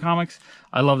artwork in comics.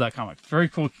 I love that comic. Very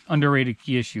cool, underrated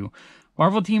key issue.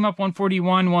 Marvel Team Up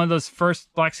 141, one of those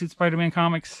first Black Suit Spider-Man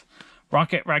comics.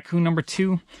 Rocket Raccoon number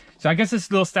 2. So I guess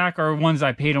this little stack are ones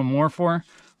I paid them more for.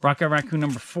 Rocket Raccoon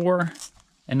number 4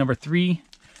 and number 3.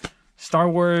 Star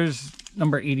Wars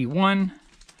number 81.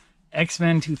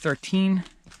 X-Men 213.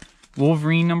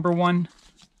 Wolverine number 1.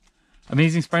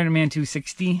 Amazing Spider-Man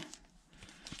 260.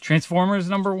 Transformers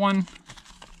number 1.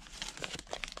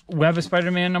 Web of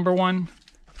Spider-Man number 1.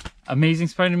 Amazing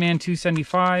Spider-Man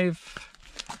 275.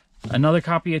 Another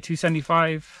copy of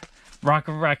 275.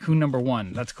 Rocket Raccoon number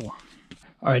 1. That's cool.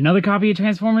 Alright, another copy of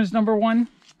Transformers number 1.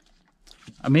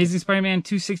 Amazing Spider-Man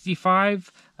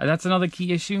 265. That's another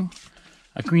key issue.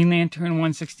 A Green Lantern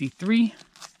 163.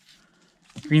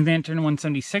 Green Lantern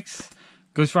 176.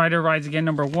 Ghost Rider Rides Again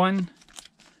number 1.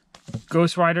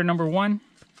 Ghost Rider number 1.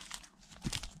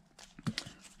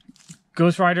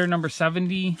 Ghost Rider number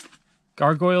 70.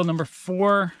 Gargoyle number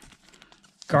 4.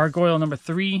 Gargoyle number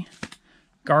 3.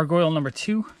 Gargoyle number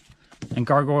 2. And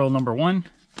Gargoyle number 1.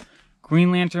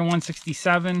 Green Lantern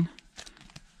 167.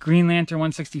 Green Lantern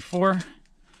 164.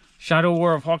 Shadow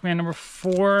War of Hawkman number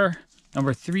 4.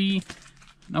 Number 3.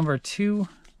 Number 2.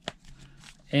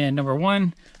 And number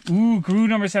 1. Ooh, Gru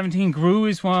number 17. Gru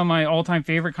is one of my all-time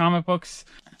favorite comic books.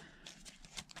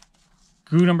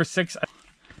 Gru number 6.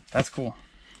 That's cool.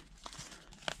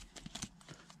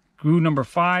 Gru number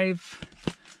 5.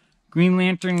 Green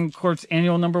Lantern Corps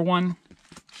Annual number 1.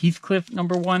 Heathcliff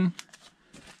number 1.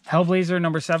 Hellblazer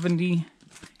number 70.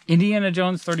 Indiana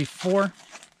Jones 34.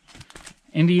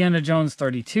 Indiana Jones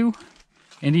 32.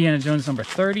 Indiana Jones number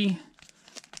 30.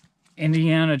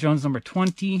 Indiana Jones number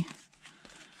 20.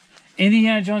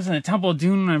 Indiana Jones and the Temple of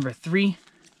Doom number 3.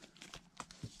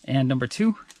 And number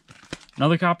 2.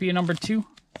 Another copy of number 2.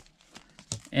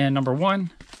 And number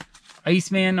 1.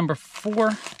 Iceman number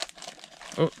 4.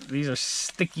 Oh, these are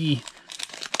sticky.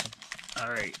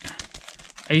 Alright.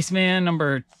 Iceman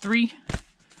number 3.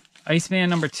 Iceman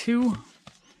number 2.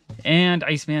 And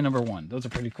Iceman number 1. Those are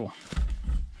pretty cool.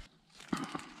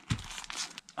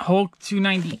 Hulk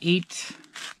 298.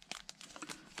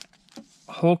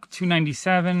 Hulk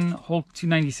 297. Hulk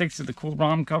 296 is the cool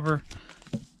ROM cover.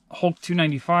 Hulk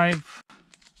 295.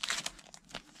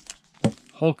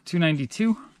 Hulk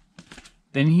 292.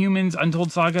 Then Humans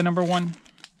Untold Saga number 1.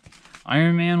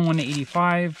 Iron Man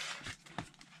 185.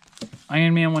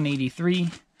 Iron Man 183.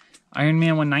 Iron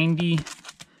Man 190.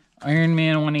 Iron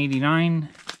Man 189.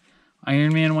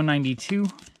 Iron Man 192.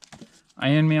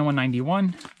 Iron Man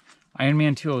 191. Iron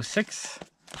Man 206.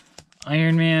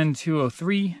 Iron Man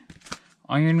 203.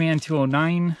 Iron Man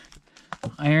 209.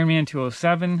 Iron Man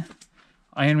 207.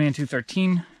 Iron Man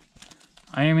 213.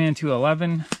 Iron Man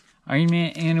 211. Iron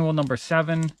Man Annual number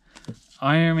 7.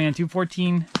 Iron Man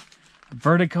 214.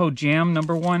 Vertigo Jam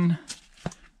number 1.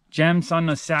 Gem Son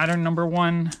of Saturn number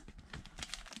 1.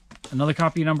 Another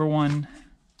copy of number 1.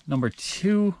 Number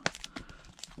 2.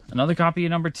 Another copy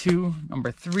of number 2.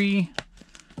 Number 3.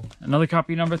 Another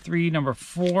copy of number 3. Number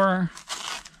 4.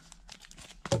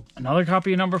 Another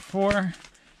copy of number 4.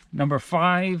 Number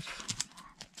 5.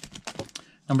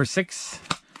 Number 6.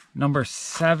 Number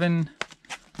 7.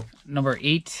 Number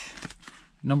 8.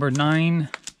 Number 9.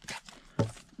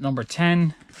 Number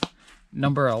 10.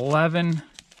 Number 11.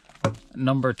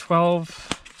 Number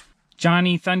 12.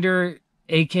 Johnny Thunder,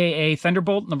 aka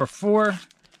Thunderbolt, number 4.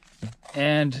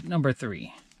 And number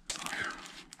 3.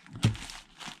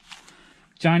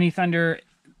 Johnny Thunder,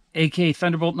 aka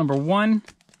Thunderbolt, number 1.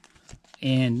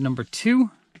 And number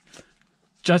 2.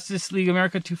 Justice League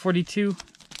America 242.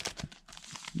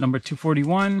 Number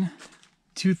 241.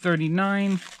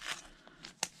 239.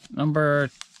 Number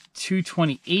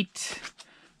 228.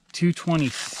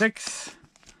 226.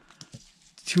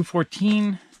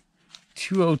 214.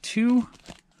 202.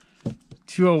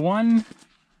 201.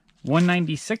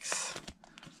 196.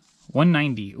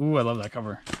 190. Ooh, I love that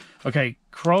cover. Okay,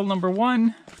 Krull number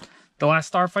 1. The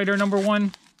Last Starfighter number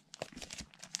 1.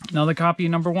 Another copy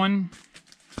of number 1.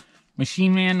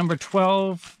 Machine Man number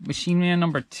 12. Machine Man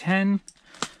number 10.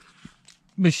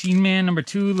 Machine Man number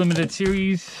 2 limited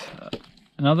series.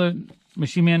 Another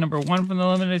Machine Man number 1 from the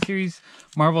limited series.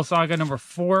 Marvel Saga number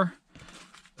 4.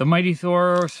 The Mighty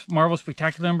Thor Marvel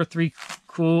Spectacular number 3.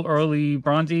 Cool early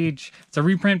Bronze Age. It's a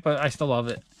reprint, but I still love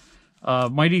it.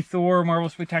 Mighty Thor Marvel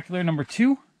Spectacular number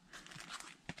 2.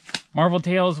 Marvel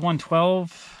Tales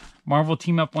 112. Marvel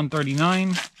Team Up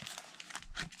 139.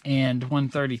 And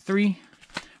 133.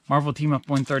 Marvel Team Up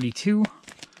 132.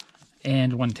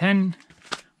 And 110.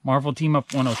 Marvel Team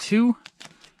Up 102.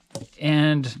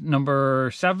 And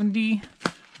number 70.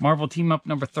 Marvel Team Up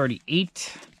number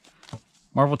 38.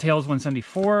 Marvel Tales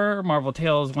 174. Marvel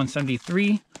Tales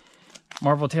 173.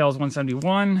 Marvel Tales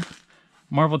 171.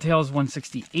 Marvel Tales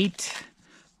 168.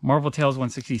 Marvel Tales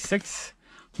 166.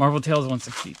 Marvel Tales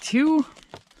 162.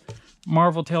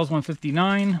 Marvel Tales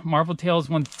 159. Marvel Tales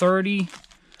 130.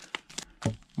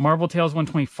 Marvel Tales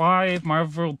 125.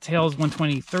 Marvel Tales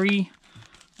 123.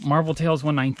 Marvel Tales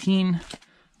 119.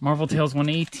 Marvel Tales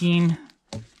 118.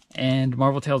 And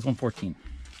Marvel Tales 114.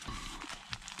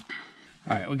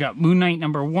 Alright, we got Moon Knight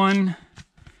number 1.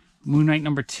 Moon Knight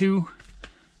number 2.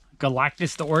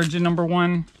 Galactus the Origin number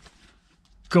 1.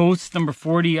 Ghost number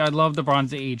 40. I love the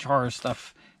Bronze Age horror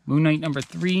stuff. Moon Knight number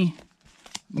 3.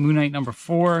 Moon Knight number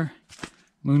 4.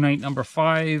 Moon Knight number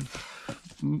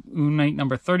 5. Moon Knight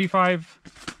number 35.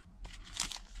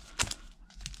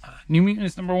 New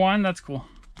Mutants number 1. That's cool.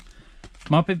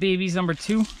 Muppet Babies number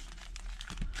 2.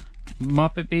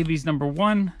 Muppet Babies number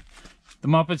 1. The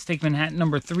Muppets Take Manhattan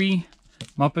number 3.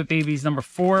 Muppet Babies number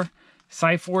 4.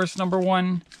 Cyforce number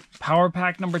 1. Power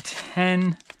Pack number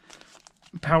 10.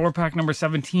 Power Pack number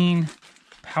 17.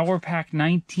 Power Pack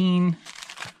 19.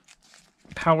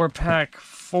 Power Pack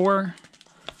 4.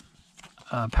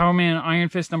 Power Man Iron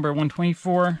Fist number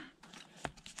 124.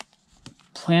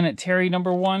 Planet Terry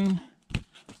number 1.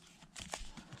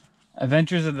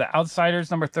 Adventures of the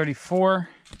Outsiders number 34.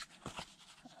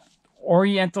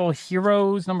 Oriental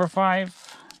Heroes number 5.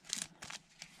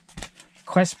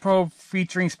 Quest Probe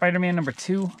featuring Spider-Man number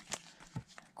 2.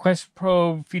 Quest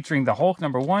Probe featuring the Hulk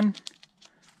number 1.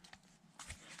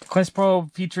 Quest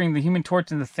Probe featuring the Human Torch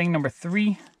and the Thing number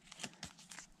 3.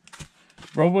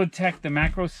 Robotech the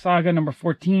Macro Saga number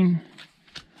 14.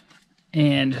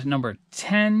 And number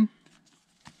 10.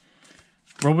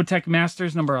 Robotech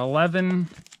Masters number 11.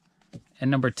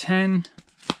 And number 10.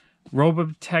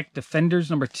 Robotech Defenders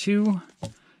number 2.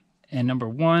 And number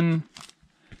 1.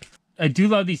 I do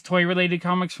love these toy-related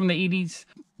comics from the 80s.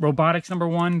 Robotics number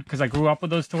 1, because I grew up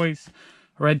with those toys.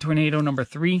 Red Tornado number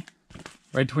 3.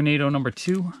 Red Tornado number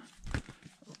 2.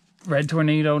 Red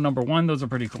Tornado number 1. Those are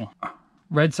pretty cool.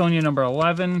 Red Sonja number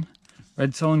 11.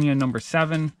 Red Sonja number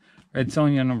 7. Red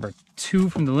Sonja number 2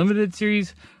 from the limited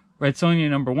series. Red Sonja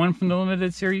number 1 from the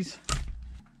limited series.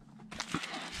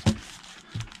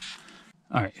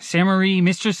 Alright, Samurai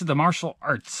Mistress of the Martial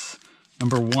Arts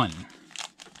number 1.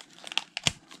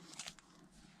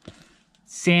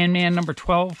 Sandman number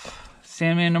 12.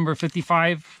 Sandman number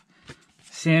 55.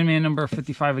 Sandman number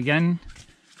 55 again.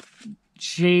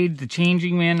 Shade the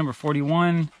Changing Man number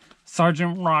 41.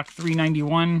 Sergeant Rock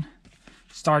 391.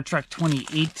 Star Trek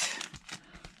 28.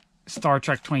 Star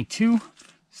Trek 22.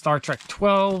 Star Trek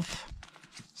 12.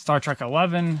 Star Trek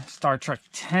 11. Star Trek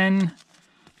 10.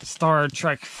 Star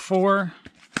Trek 4.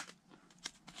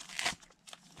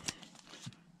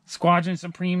 Squadron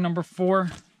Supreme number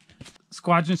 4.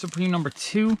 Squadron Supreme number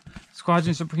 2.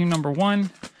 Squadron Supreme number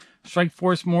 1. Strike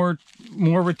Force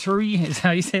Morituri is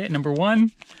how you say it. Number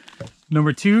 1.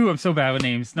 Number 2. I'm so bad with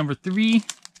names. Number 3.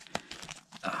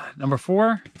 Number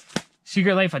 4.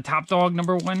 Secret Life of Top Dog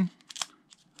number 1.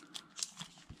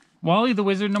 Wally the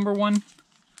Wizard number 1.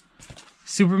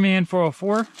 Superman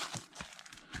 404.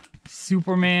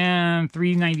 Superman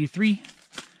 393.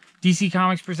 DC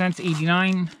Comics Presents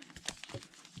 89.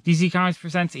 DC Comics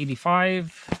Presents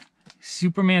 85.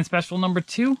 Superman Special number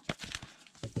 2.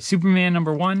 Superman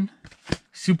number 1.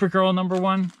 Supergirl number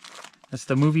 1. That's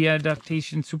the movie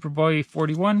adaptation. Superboy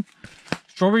 41.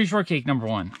 Strawberry Shortcake number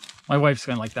 1. My wife's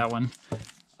gonna like that one.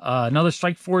 Another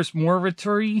Strike Force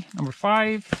Morituri number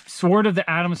 5. Sword of the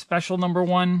Atom Special number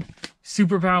 1.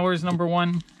 Superpowers number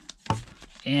 1.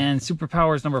 And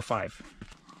Superpowers number 5.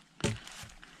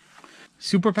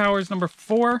 Superpowers number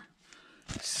 4.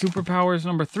 Superpowers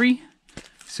number 3.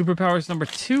 Superpowers number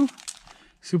 2.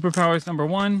 Superpowers number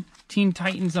 1. Teen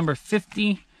Titans number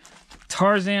 50.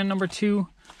 Tarzan number 2.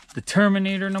 The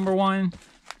Terminator number 1.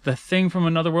 The Thing from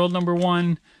Another World number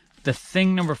 1. The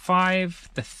Thing number 5,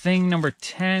 The Thing number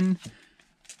 10,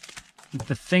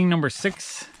 The Thing number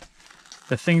 6,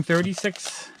 The Thing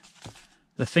 36,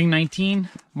 The Thing 19,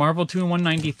 Marvel 2-in-1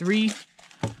 93,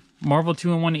 Marvel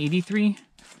 2-in-1 83,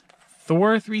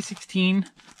 Thor 316,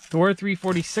 Thor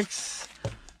 346,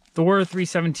 Thor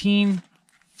 317,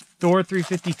 Thor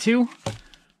 352,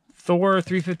 Thor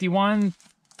 351,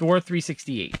 Thor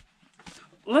 368.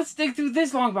 Let's dig through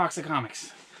this long box of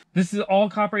comics. This is all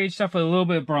Copper Age stuff with a little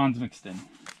bit of bronze mixed in.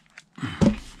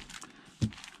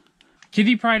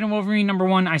 Kitty Pryde and Wolverine number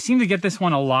 1. I seem to get this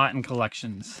one a lot in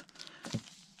collections.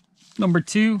 Number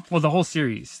 2, well, the whole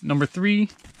series. Number 3,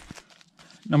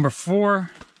 number 4,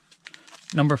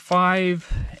 number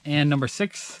 5, and number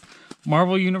 6.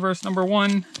 Marvel Universe number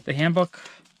 1, the handbook.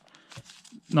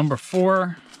 Number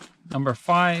 4, number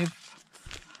 5,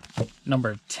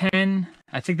 number 10.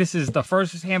 I think this is the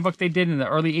first handbook they did in the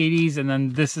early 80s, and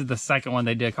then this is the second one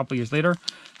they did a couple years later.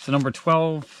 So number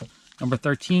 12, number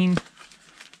 13,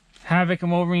 Havoc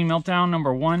and Wolverine Meltdown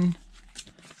number 1,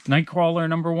 Nightcrawler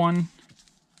number 1,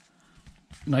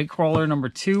 Nightcrawler number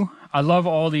 2. I love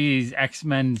all these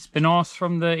X-Men spin-offs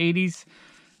from the 80s.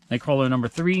 Nightcrawler number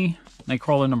 3,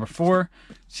 Nightcrawler number 4,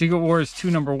 Secret Wars 2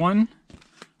 number 1,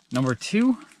 number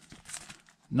 2,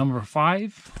 number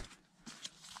 5.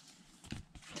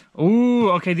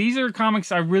 Ooh, okay, these are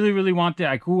comics I really wanted.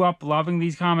 I grew up loving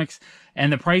these comics,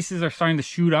 and the prices are starting to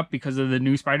shoot up because of the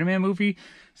new Spider-Man movie.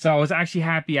 So I was actually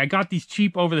happy. I got these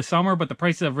cheap over the summer, but the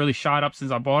prices have really shot up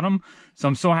since I bought them. So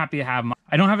I'm so happy to have them.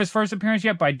 I don't have his first appearance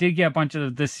yet, but I did get a bunch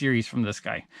of this series from this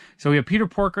guy. So we have Peter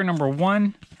Porker number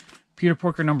 1, Peter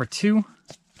Porker number 2,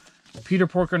 Peter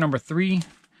Porker number 3,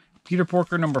 Peter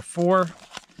Porker number 4,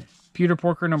 Peter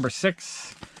Porker number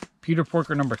 6, Peter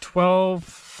Porker number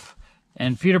 12,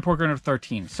 and Peter Porker number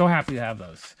 13. So happy to have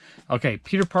those. Okay,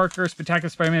 Peter Parker, Spectacular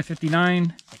Spider-Man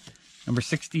 59, number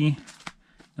 60,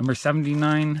 number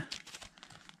 79,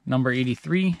 number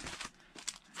 83,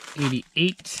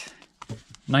 88,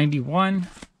 91,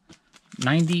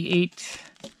 98,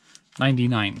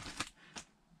 99.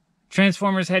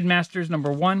 Transformers Headmasters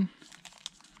number 1.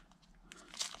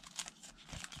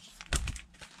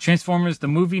 Transformers the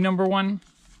movie number 1.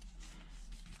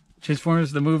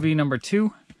 Transformers the movie number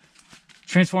 2.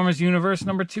 Transformers Universe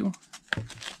number 2.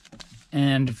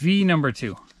 And V number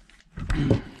 2.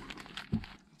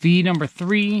 V number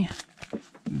 3.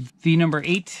 V number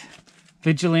 8.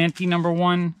 Vigilante number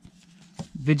 1.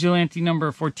 Vigilante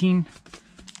number 14.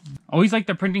 Always like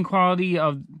the printing quality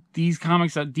of these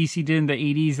comics that DC did in the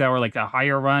 80s that were like the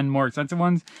higher run, more expensive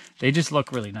ones. They just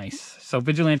look really nice. So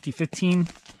Vigilante 15.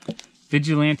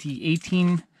 Vigilante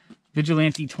 18.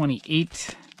 Vigilante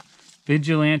 28.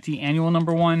 Vigilante Annual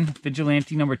number 1,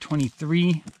 Vigilante number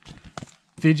 23,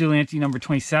 Vigilante number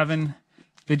 27,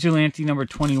 Vigilante number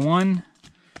 21,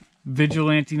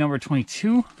 Vigilante number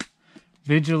 22,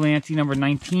 Vigilante number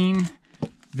 19,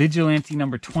 Vigilante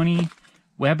number 20,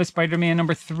 Web of Spider-Man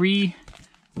number 3,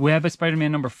 Web of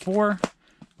Spider-Man number 4,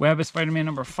 Web of Spider-Man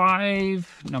number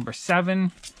 5, number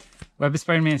 7, Web of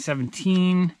Spider-Man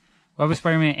 17, Web of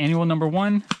Spider-Man Annual number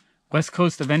 1, West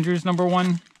Coast Avengers number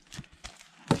 1,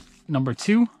 number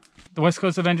 2, the West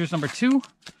Coast Avengers number 2,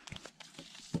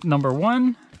 number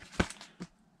 1,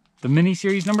 the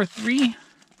miniseries number 3,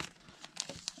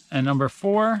 and number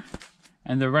 4,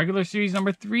 and the regular series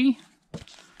number 3,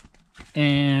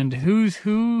 and Who's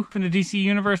Who from the DC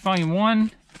Universe Volume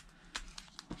 1,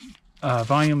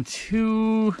 Volume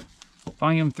 2,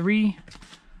 Volume 3,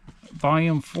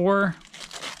 Volume 4,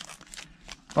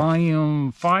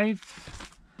 Volume 5,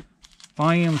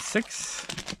 Volume 6,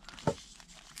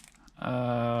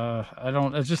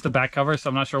 it's just the back cover, so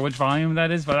I'm not sure which volume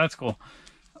that is, but that's cool.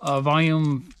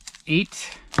 Volume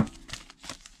 8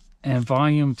 and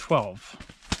Volume 12.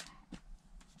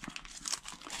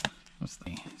 Let's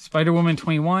see. Spider-Woman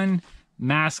 21,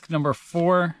 Mask number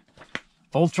 4,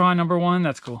 Voltron number 1,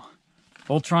 that's cool.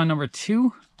 Voltron number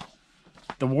 2,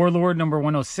 The Warlord number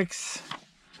 106,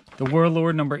 The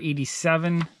Warlord number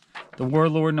 87, The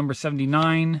Warlord number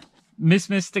 79, Miss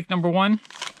Mystic number 1.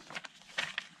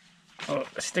 Oh,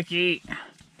 sticky.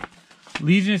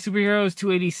 Legion of Superheroes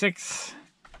 286,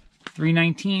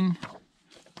 319,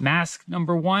 Mask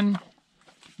number 1,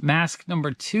 Mask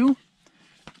number 2,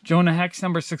 Jonah Hex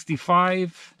number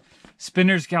 65,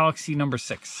 Spinner's Galaxy number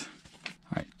 6.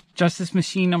 Alright, Justice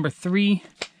Machine number 3,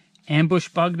 Ambush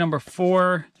Bug number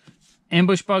 4,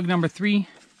 Ambush Bug number 3,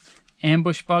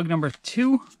 Ambush Bug number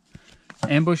 2,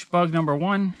 Ambush Bug number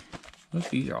 1. Look,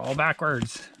 these are all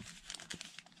backwards.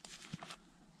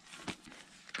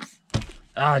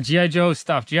 G.I. Joe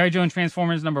stuff. G.I. Joe and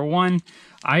Transformers number 1.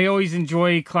 I always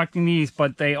enjoy collecting these,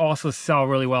 but they also sell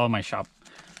really well in my shop.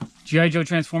 G.I. Joe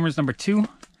Transformers number 2,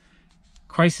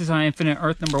 Crisis on Infinite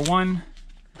Earth number 1,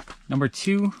 number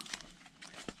 2,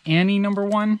 Annie number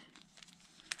 1,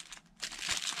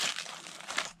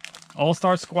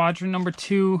 All-Star Squadron number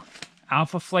 2,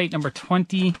 Alpha Flight number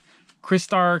 20,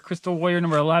 Crystar Crystal Warrior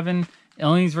number 11,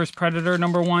 Aliens vs. Predator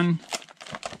number 1,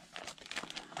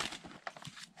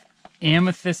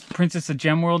 Amethyst Princess of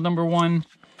Gemworld number 1,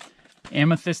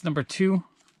 Amethyst number 2,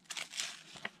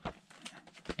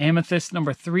 Amethyst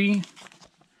number 3,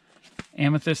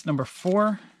 Amethyst number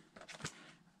 4,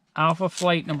 Alpha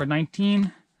Flight number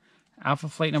 19, Alpha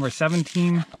Flight number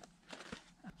 17.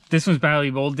 This one's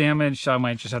badly mold damaged, so I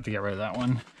might just have to get rid of that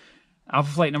one.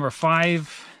 Alpha Flight number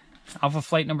 5, Alpha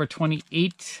Flight number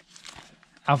 28,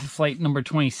 Alpha Flight number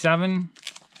 27,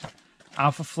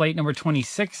 Alpha Flight number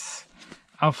 26,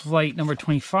 Alpha Flight number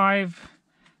 25,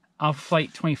 Alpha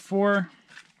Flight 24,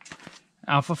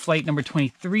 Alpha Flight number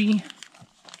 23,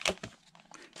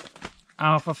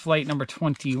 Alpha Flight number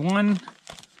 21,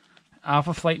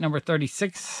 Alpha Flight number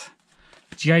 36,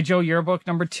 G.I. Joe Yearbook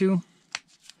number 2,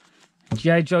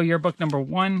 G.I. Joe Yearbook number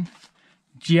 1,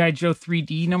 G.I. Joe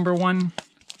 3D number 1,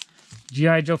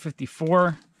 G.I. Joe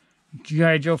 54,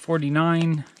 G.I. Joe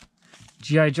 49,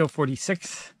 G.I. Joe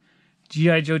 46,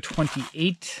 G.I. Joe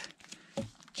 28,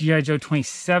 G.I. Joe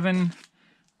 27,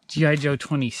 G.I. Joe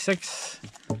 26,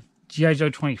 G.I. Joe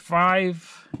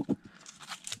 25,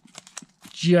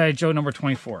 G.I. Joe number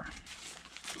 24.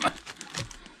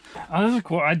 Oh, those are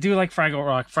cool. I do like Fraggle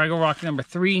Rock. Fraggle Rock number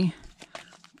 3,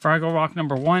 Fraggle Rock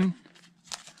number 1,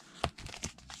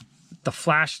 The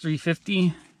Flash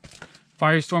 350,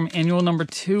 Firestorm Annual number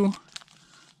 2,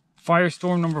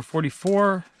 Firestorm number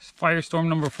 44, Firestorm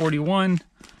number 41,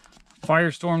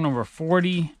 Firestorm number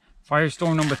 40,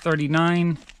 Firestorm number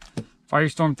 39,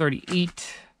 Firestorm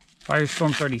 38,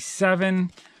 Firestorm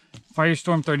 37,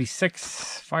 Firestorm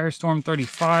 36, Firestorm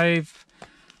 35,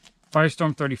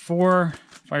 Firestorm 34,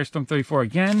 Firestorm 34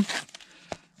 again,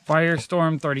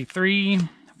 Firestorm 33,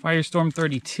 Firestorm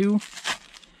 32,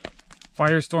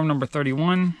 Firestorm number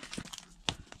 31,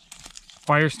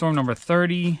 Firestorm number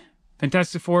 30,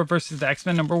 Fantastic Four versus the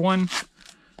X-Men number 1,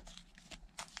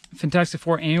 Fantastic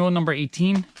Four Annual number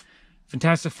 18,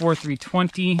 Fantastic Four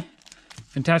 320,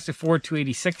 Fantastic Four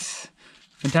 286,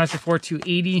 Fantastic Four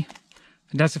 280,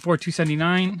 Fantastic Four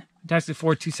 279, Fantastic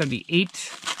Four 278,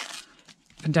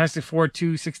 Fantastic Four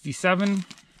 267,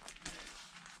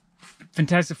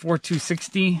 Fantastic Four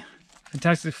 260,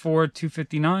 Fantastic Four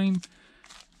 259,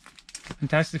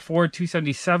 Fantastic Four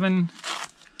 277,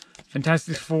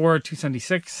 Fantastic Four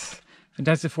 276,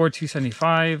 Fantastic Four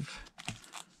 275,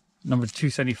 number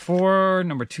 274,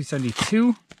 number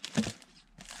 272,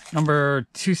 number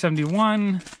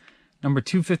 271, number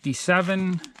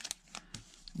 257,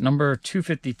 number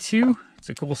 252. It's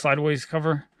a cool sideways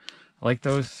cover. I like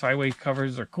those sideways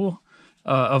covers, are cool.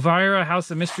 Elvira, House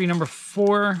of Mystery number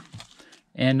 4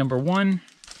 and number 1.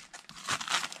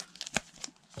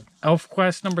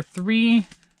 ElfQuest number 3,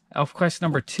 ElfQuest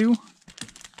number 2,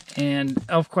 and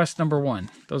ElfQuest number 1.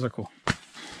 Those are cool.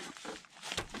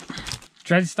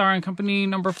 Dreadstar and Company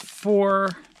number 4,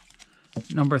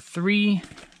 number 3,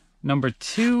 number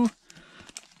 2,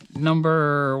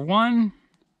 number 1.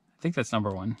 I think that's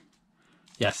number 1.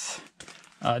 Yes.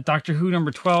 Doctor Who number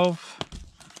 12,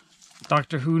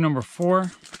 Doctor Who number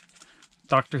 4,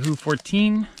 Doctor Who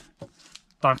 14,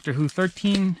 Doctor Who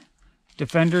 13,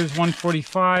 Defenders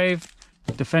 145,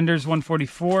 Defenders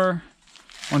 144,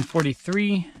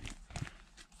 143,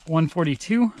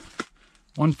 142,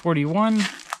 141,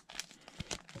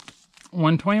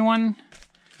 121,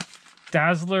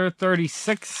 Dazzler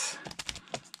 36,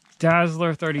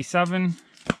 Dazzler 37,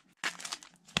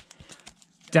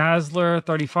 Dazzler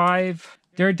 35,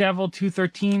 Daredevil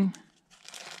 213,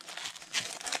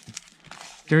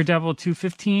 Daredevil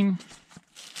 215,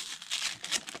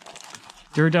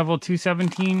 Daredevil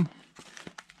 217,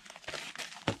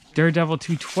 Daredevil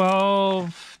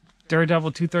 212,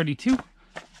 Daredevil 232.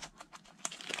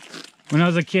 When I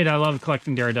was a kid, I loved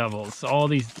collecting Daredevils. All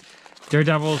these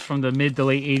Daredevils from the mid to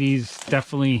late 80s,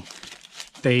 definitely,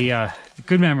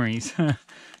 good memories.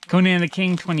 Conan the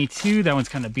King 22, that one's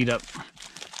kind of beat up.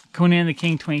 Conan the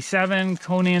King 27,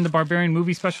 Conan the Barbarian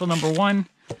Movie Special number 1.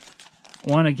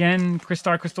 1 again,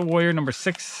 Crystar Crystal Warrior number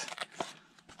 6.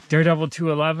 Daredevil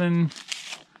 211,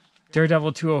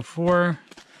 Daredevil 204,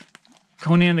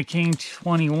 Conan the King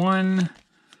 21,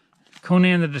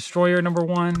 Conan the Destroyer number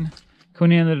 1,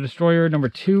 Conan the Destroyer number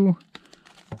 2,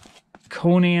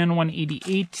 Conan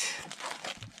 188,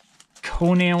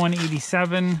 Conan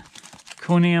 187,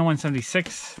 Conan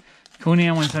 176,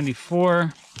 Conan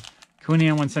 174, Conan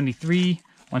 173,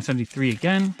 173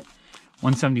 again,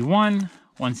 171,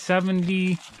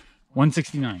 170,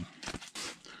 169.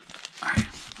 All right.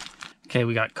 Okay,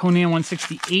 we got Conan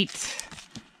 168,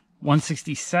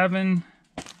 167,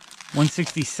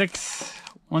 166,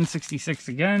 166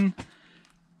 again,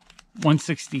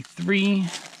 163,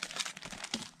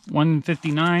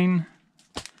 159,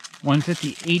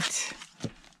 158,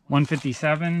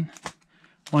 157,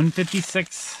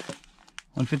 156,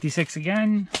 156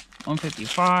 again,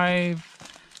 155,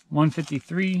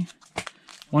 153,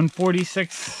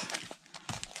 146,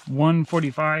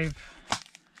 145,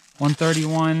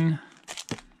 131,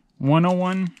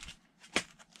 101,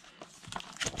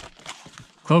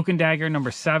 Cloak and Dagger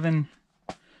number 7,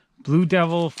 Blue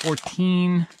Devil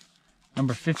 14,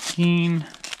 number 15.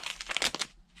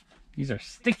 These are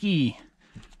sticky.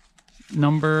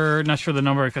 Number, not sure the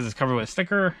number because it's covered with a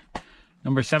sticker.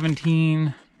 Number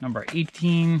 17, number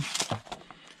 18,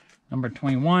 number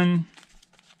 21,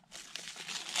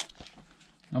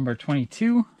 number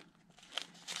 22,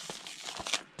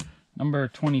 number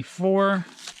 24,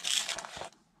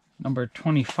 number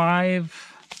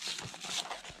 25,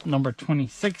 number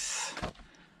 26,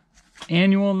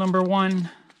 Annual number 1,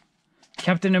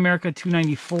 Captain America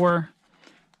 294,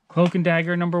 Cloak and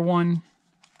Dagger number 1,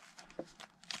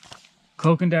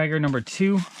 Cloak and Dagger number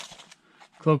 2,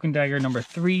 Cloak and Dagger number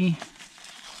 3,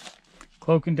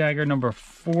 Cloak and Dagger number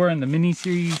 4 in the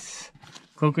miniseries,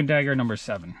 Cloak and Dagger number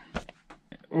 7.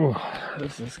 Oh,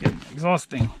 this is getting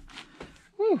exhausting.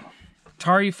 Woo.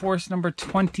 Tari Force number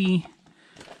 20,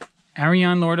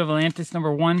 Arion Lord of Atlantis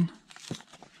number 1,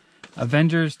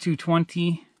 Avengers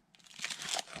 220,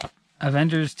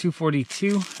 Avengers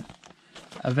 242,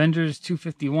 Avengers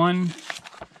 251,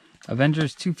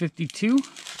 Avengers 252,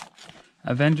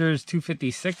 Avengers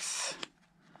 256,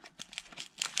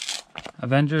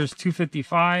 Avengers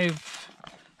 255,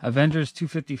 Avengers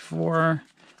 254,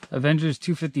 Avengers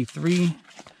 253,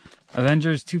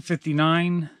 Avengers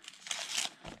 259,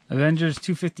 Avengers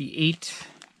 258,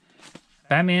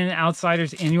 Batman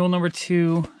Outsiders Annual number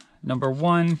 2, number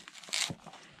 1,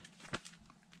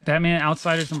 Batman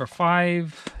Outsiders number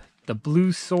 5, The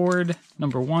Blue Sword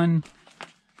number 1,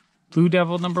 Blue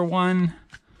Devil number 1,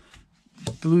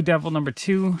 Blue Devil number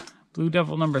 2, Blue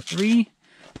Devil number 3,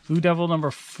 Blue Devil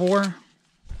number 4,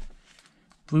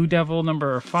 Blue Devil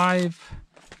number 5,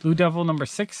 Blue Devil number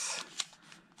 6,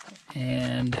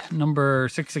 and number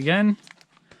 6 again,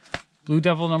 Blue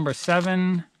Devil number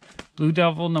 7, Blue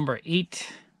Devil number 8,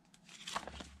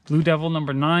 Blue Devil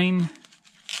number 9,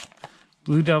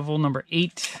 Blue Devil number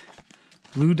 8,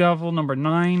 Blue Devil number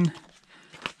 9,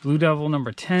 Blue Devil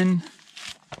number 10,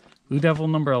 Blue Devil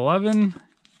number 11,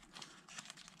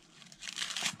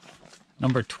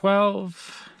 number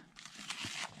 12,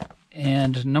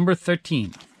 and number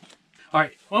 13. All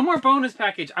right, one more bonus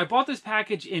package. I bought this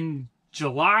package in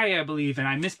July, I believe, and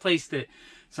I misplaced it.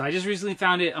 So I just recently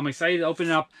found it. I'm excited to open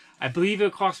it up. I believe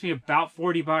it cost me about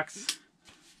 40 bucks.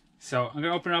 So I'm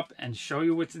gonna open it up and show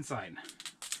you what's inside.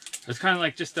 It's kind of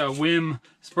like just a whim,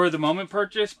 spur of the moment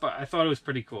purchase, but I thought it was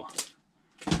pretty cool.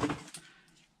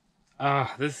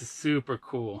 This is super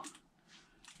cool.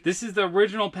 This is the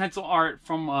original pencil art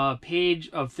from a page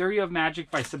of Theory of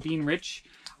Magic by Sabine Rich.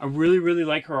 I really, really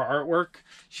like her artwork.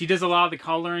 She does a lot of the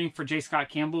coloring for J. Scott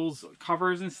Campbell's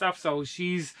covers and stuff, so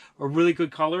she's a really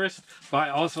good colorist, but I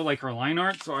also like her line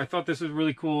art, so I thought this was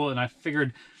really cool, and I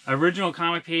figured original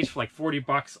comic page for like 40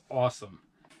 bucks, awesome.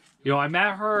 You know, I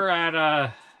met her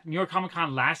at New York Comic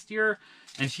Con last year,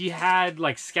 and she had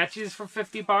like sketches for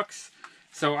 50 bucks.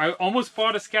 So I almost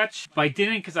bought a sketch, but I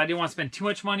didn't because I didn't want to spend too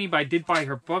much money, but I did buy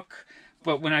her book.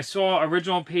 But when I saw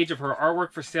original page of her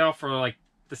artwork for sale for like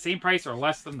the same price or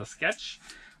less than the sketch,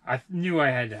 I knew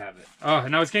I had to have it. Oh,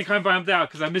 and I was getting kind of bummed out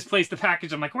because I misplaced the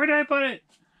package. I'm like, where did I put it?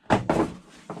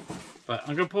 But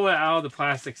I'm going to pull it out of the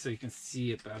plastic so you can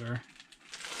see it better.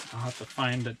 I'll have to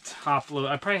find a top loader.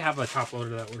 I probably have a top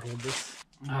loader that would hold this.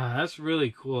 Ah, that's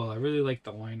really cool. I really like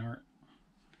the line art.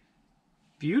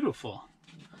 Beautiful.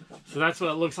 So that's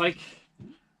what it looks like.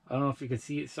 I don't know if you can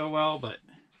see it so well, but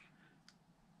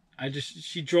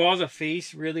she draws a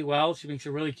face really well. She makes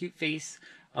a really cute face.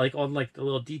 I like all like the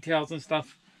little details and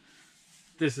stuff.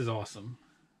 This is awesome.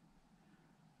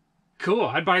 Cool.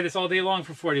 I'd buy this all day long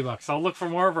for 40 bucks. I'll look for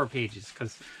more of her pages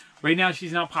because right now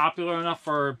she's not popular enough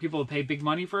for people to pay big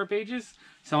money for her pages.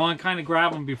 So I want to kind of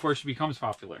grab them before she becomes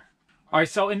popular. Alright,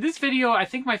 so in this video, I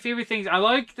think my favorite things, I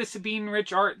like the Sabine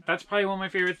Rich art. That's probably one of my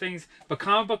favorite things. But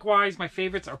comic book wise, my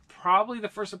favorites are probably the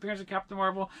first appearance of Captain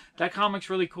Marvel. That comic's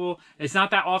really cool. It's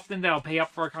not that often that I'll pay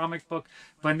up for a comic book.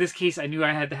 But in this case, I knew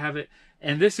I had to have it.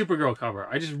 And this Supergirl cover,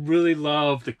 I just really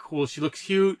love the cool, she looks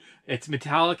cute, it's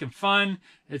metallic and fun,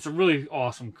 it's a really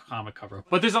awesome comic cover.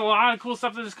 But there's a lot of cool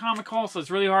stuff in this comic haul, so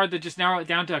it's really hard to just narrow it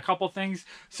down to a couple things.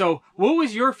 So what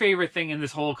was your favorite thing in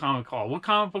this whole comic haul? What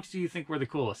comic books do you think were the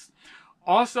coolest?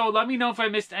 Also, let me know if I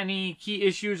missed any key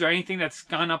issues or anything that's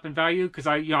gone up in value, because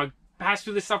I pass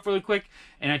through this stuff really quick,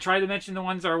 and I try to mention the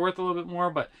ones that are worth a little bit more,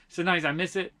 but sometimes I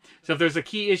miss it. So if there's a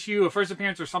key issue, a first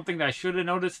appearance, or something that I should have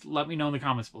noticed, let me know in the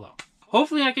comments below.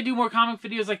 Hopefully I can do more comic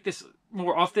videos like this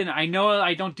more often. I know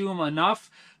I don't do them enough,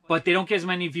 but they don't get as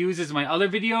many views as my other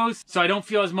videos, so I don't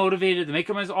feel as motivated to make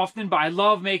them as often, but I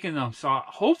love making them. So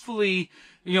hopefully,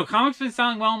 you know, comics been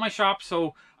selling well in my shop,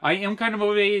 so I am kind of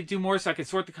motivated to do more so I can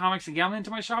sort the comics and get them into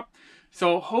my shop.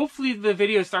 So hopefully the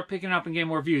videos start picking up and getting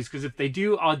more views, because if they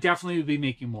do, I'll definitely be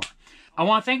making more. I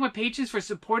want to thank my patrons for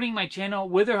supporting my channel.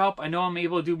 With their help, I know I'm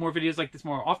able to do more videos like this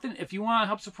more often. If you want to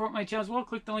help support my channel as well,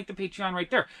 click the link to Patreon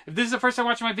right there. If this is the first time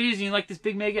watching my videos and you like this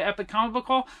big mega epic comic book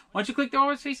haul, why don't you click the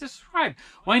always face to subscribe?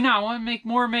 Why not? I want to make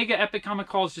more mega epic comic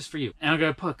hauls just for you. And I'm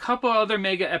going to put a couple other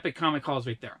mega epic comic hauls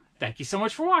right there. Thank you so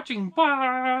much for watching.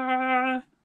 Bye!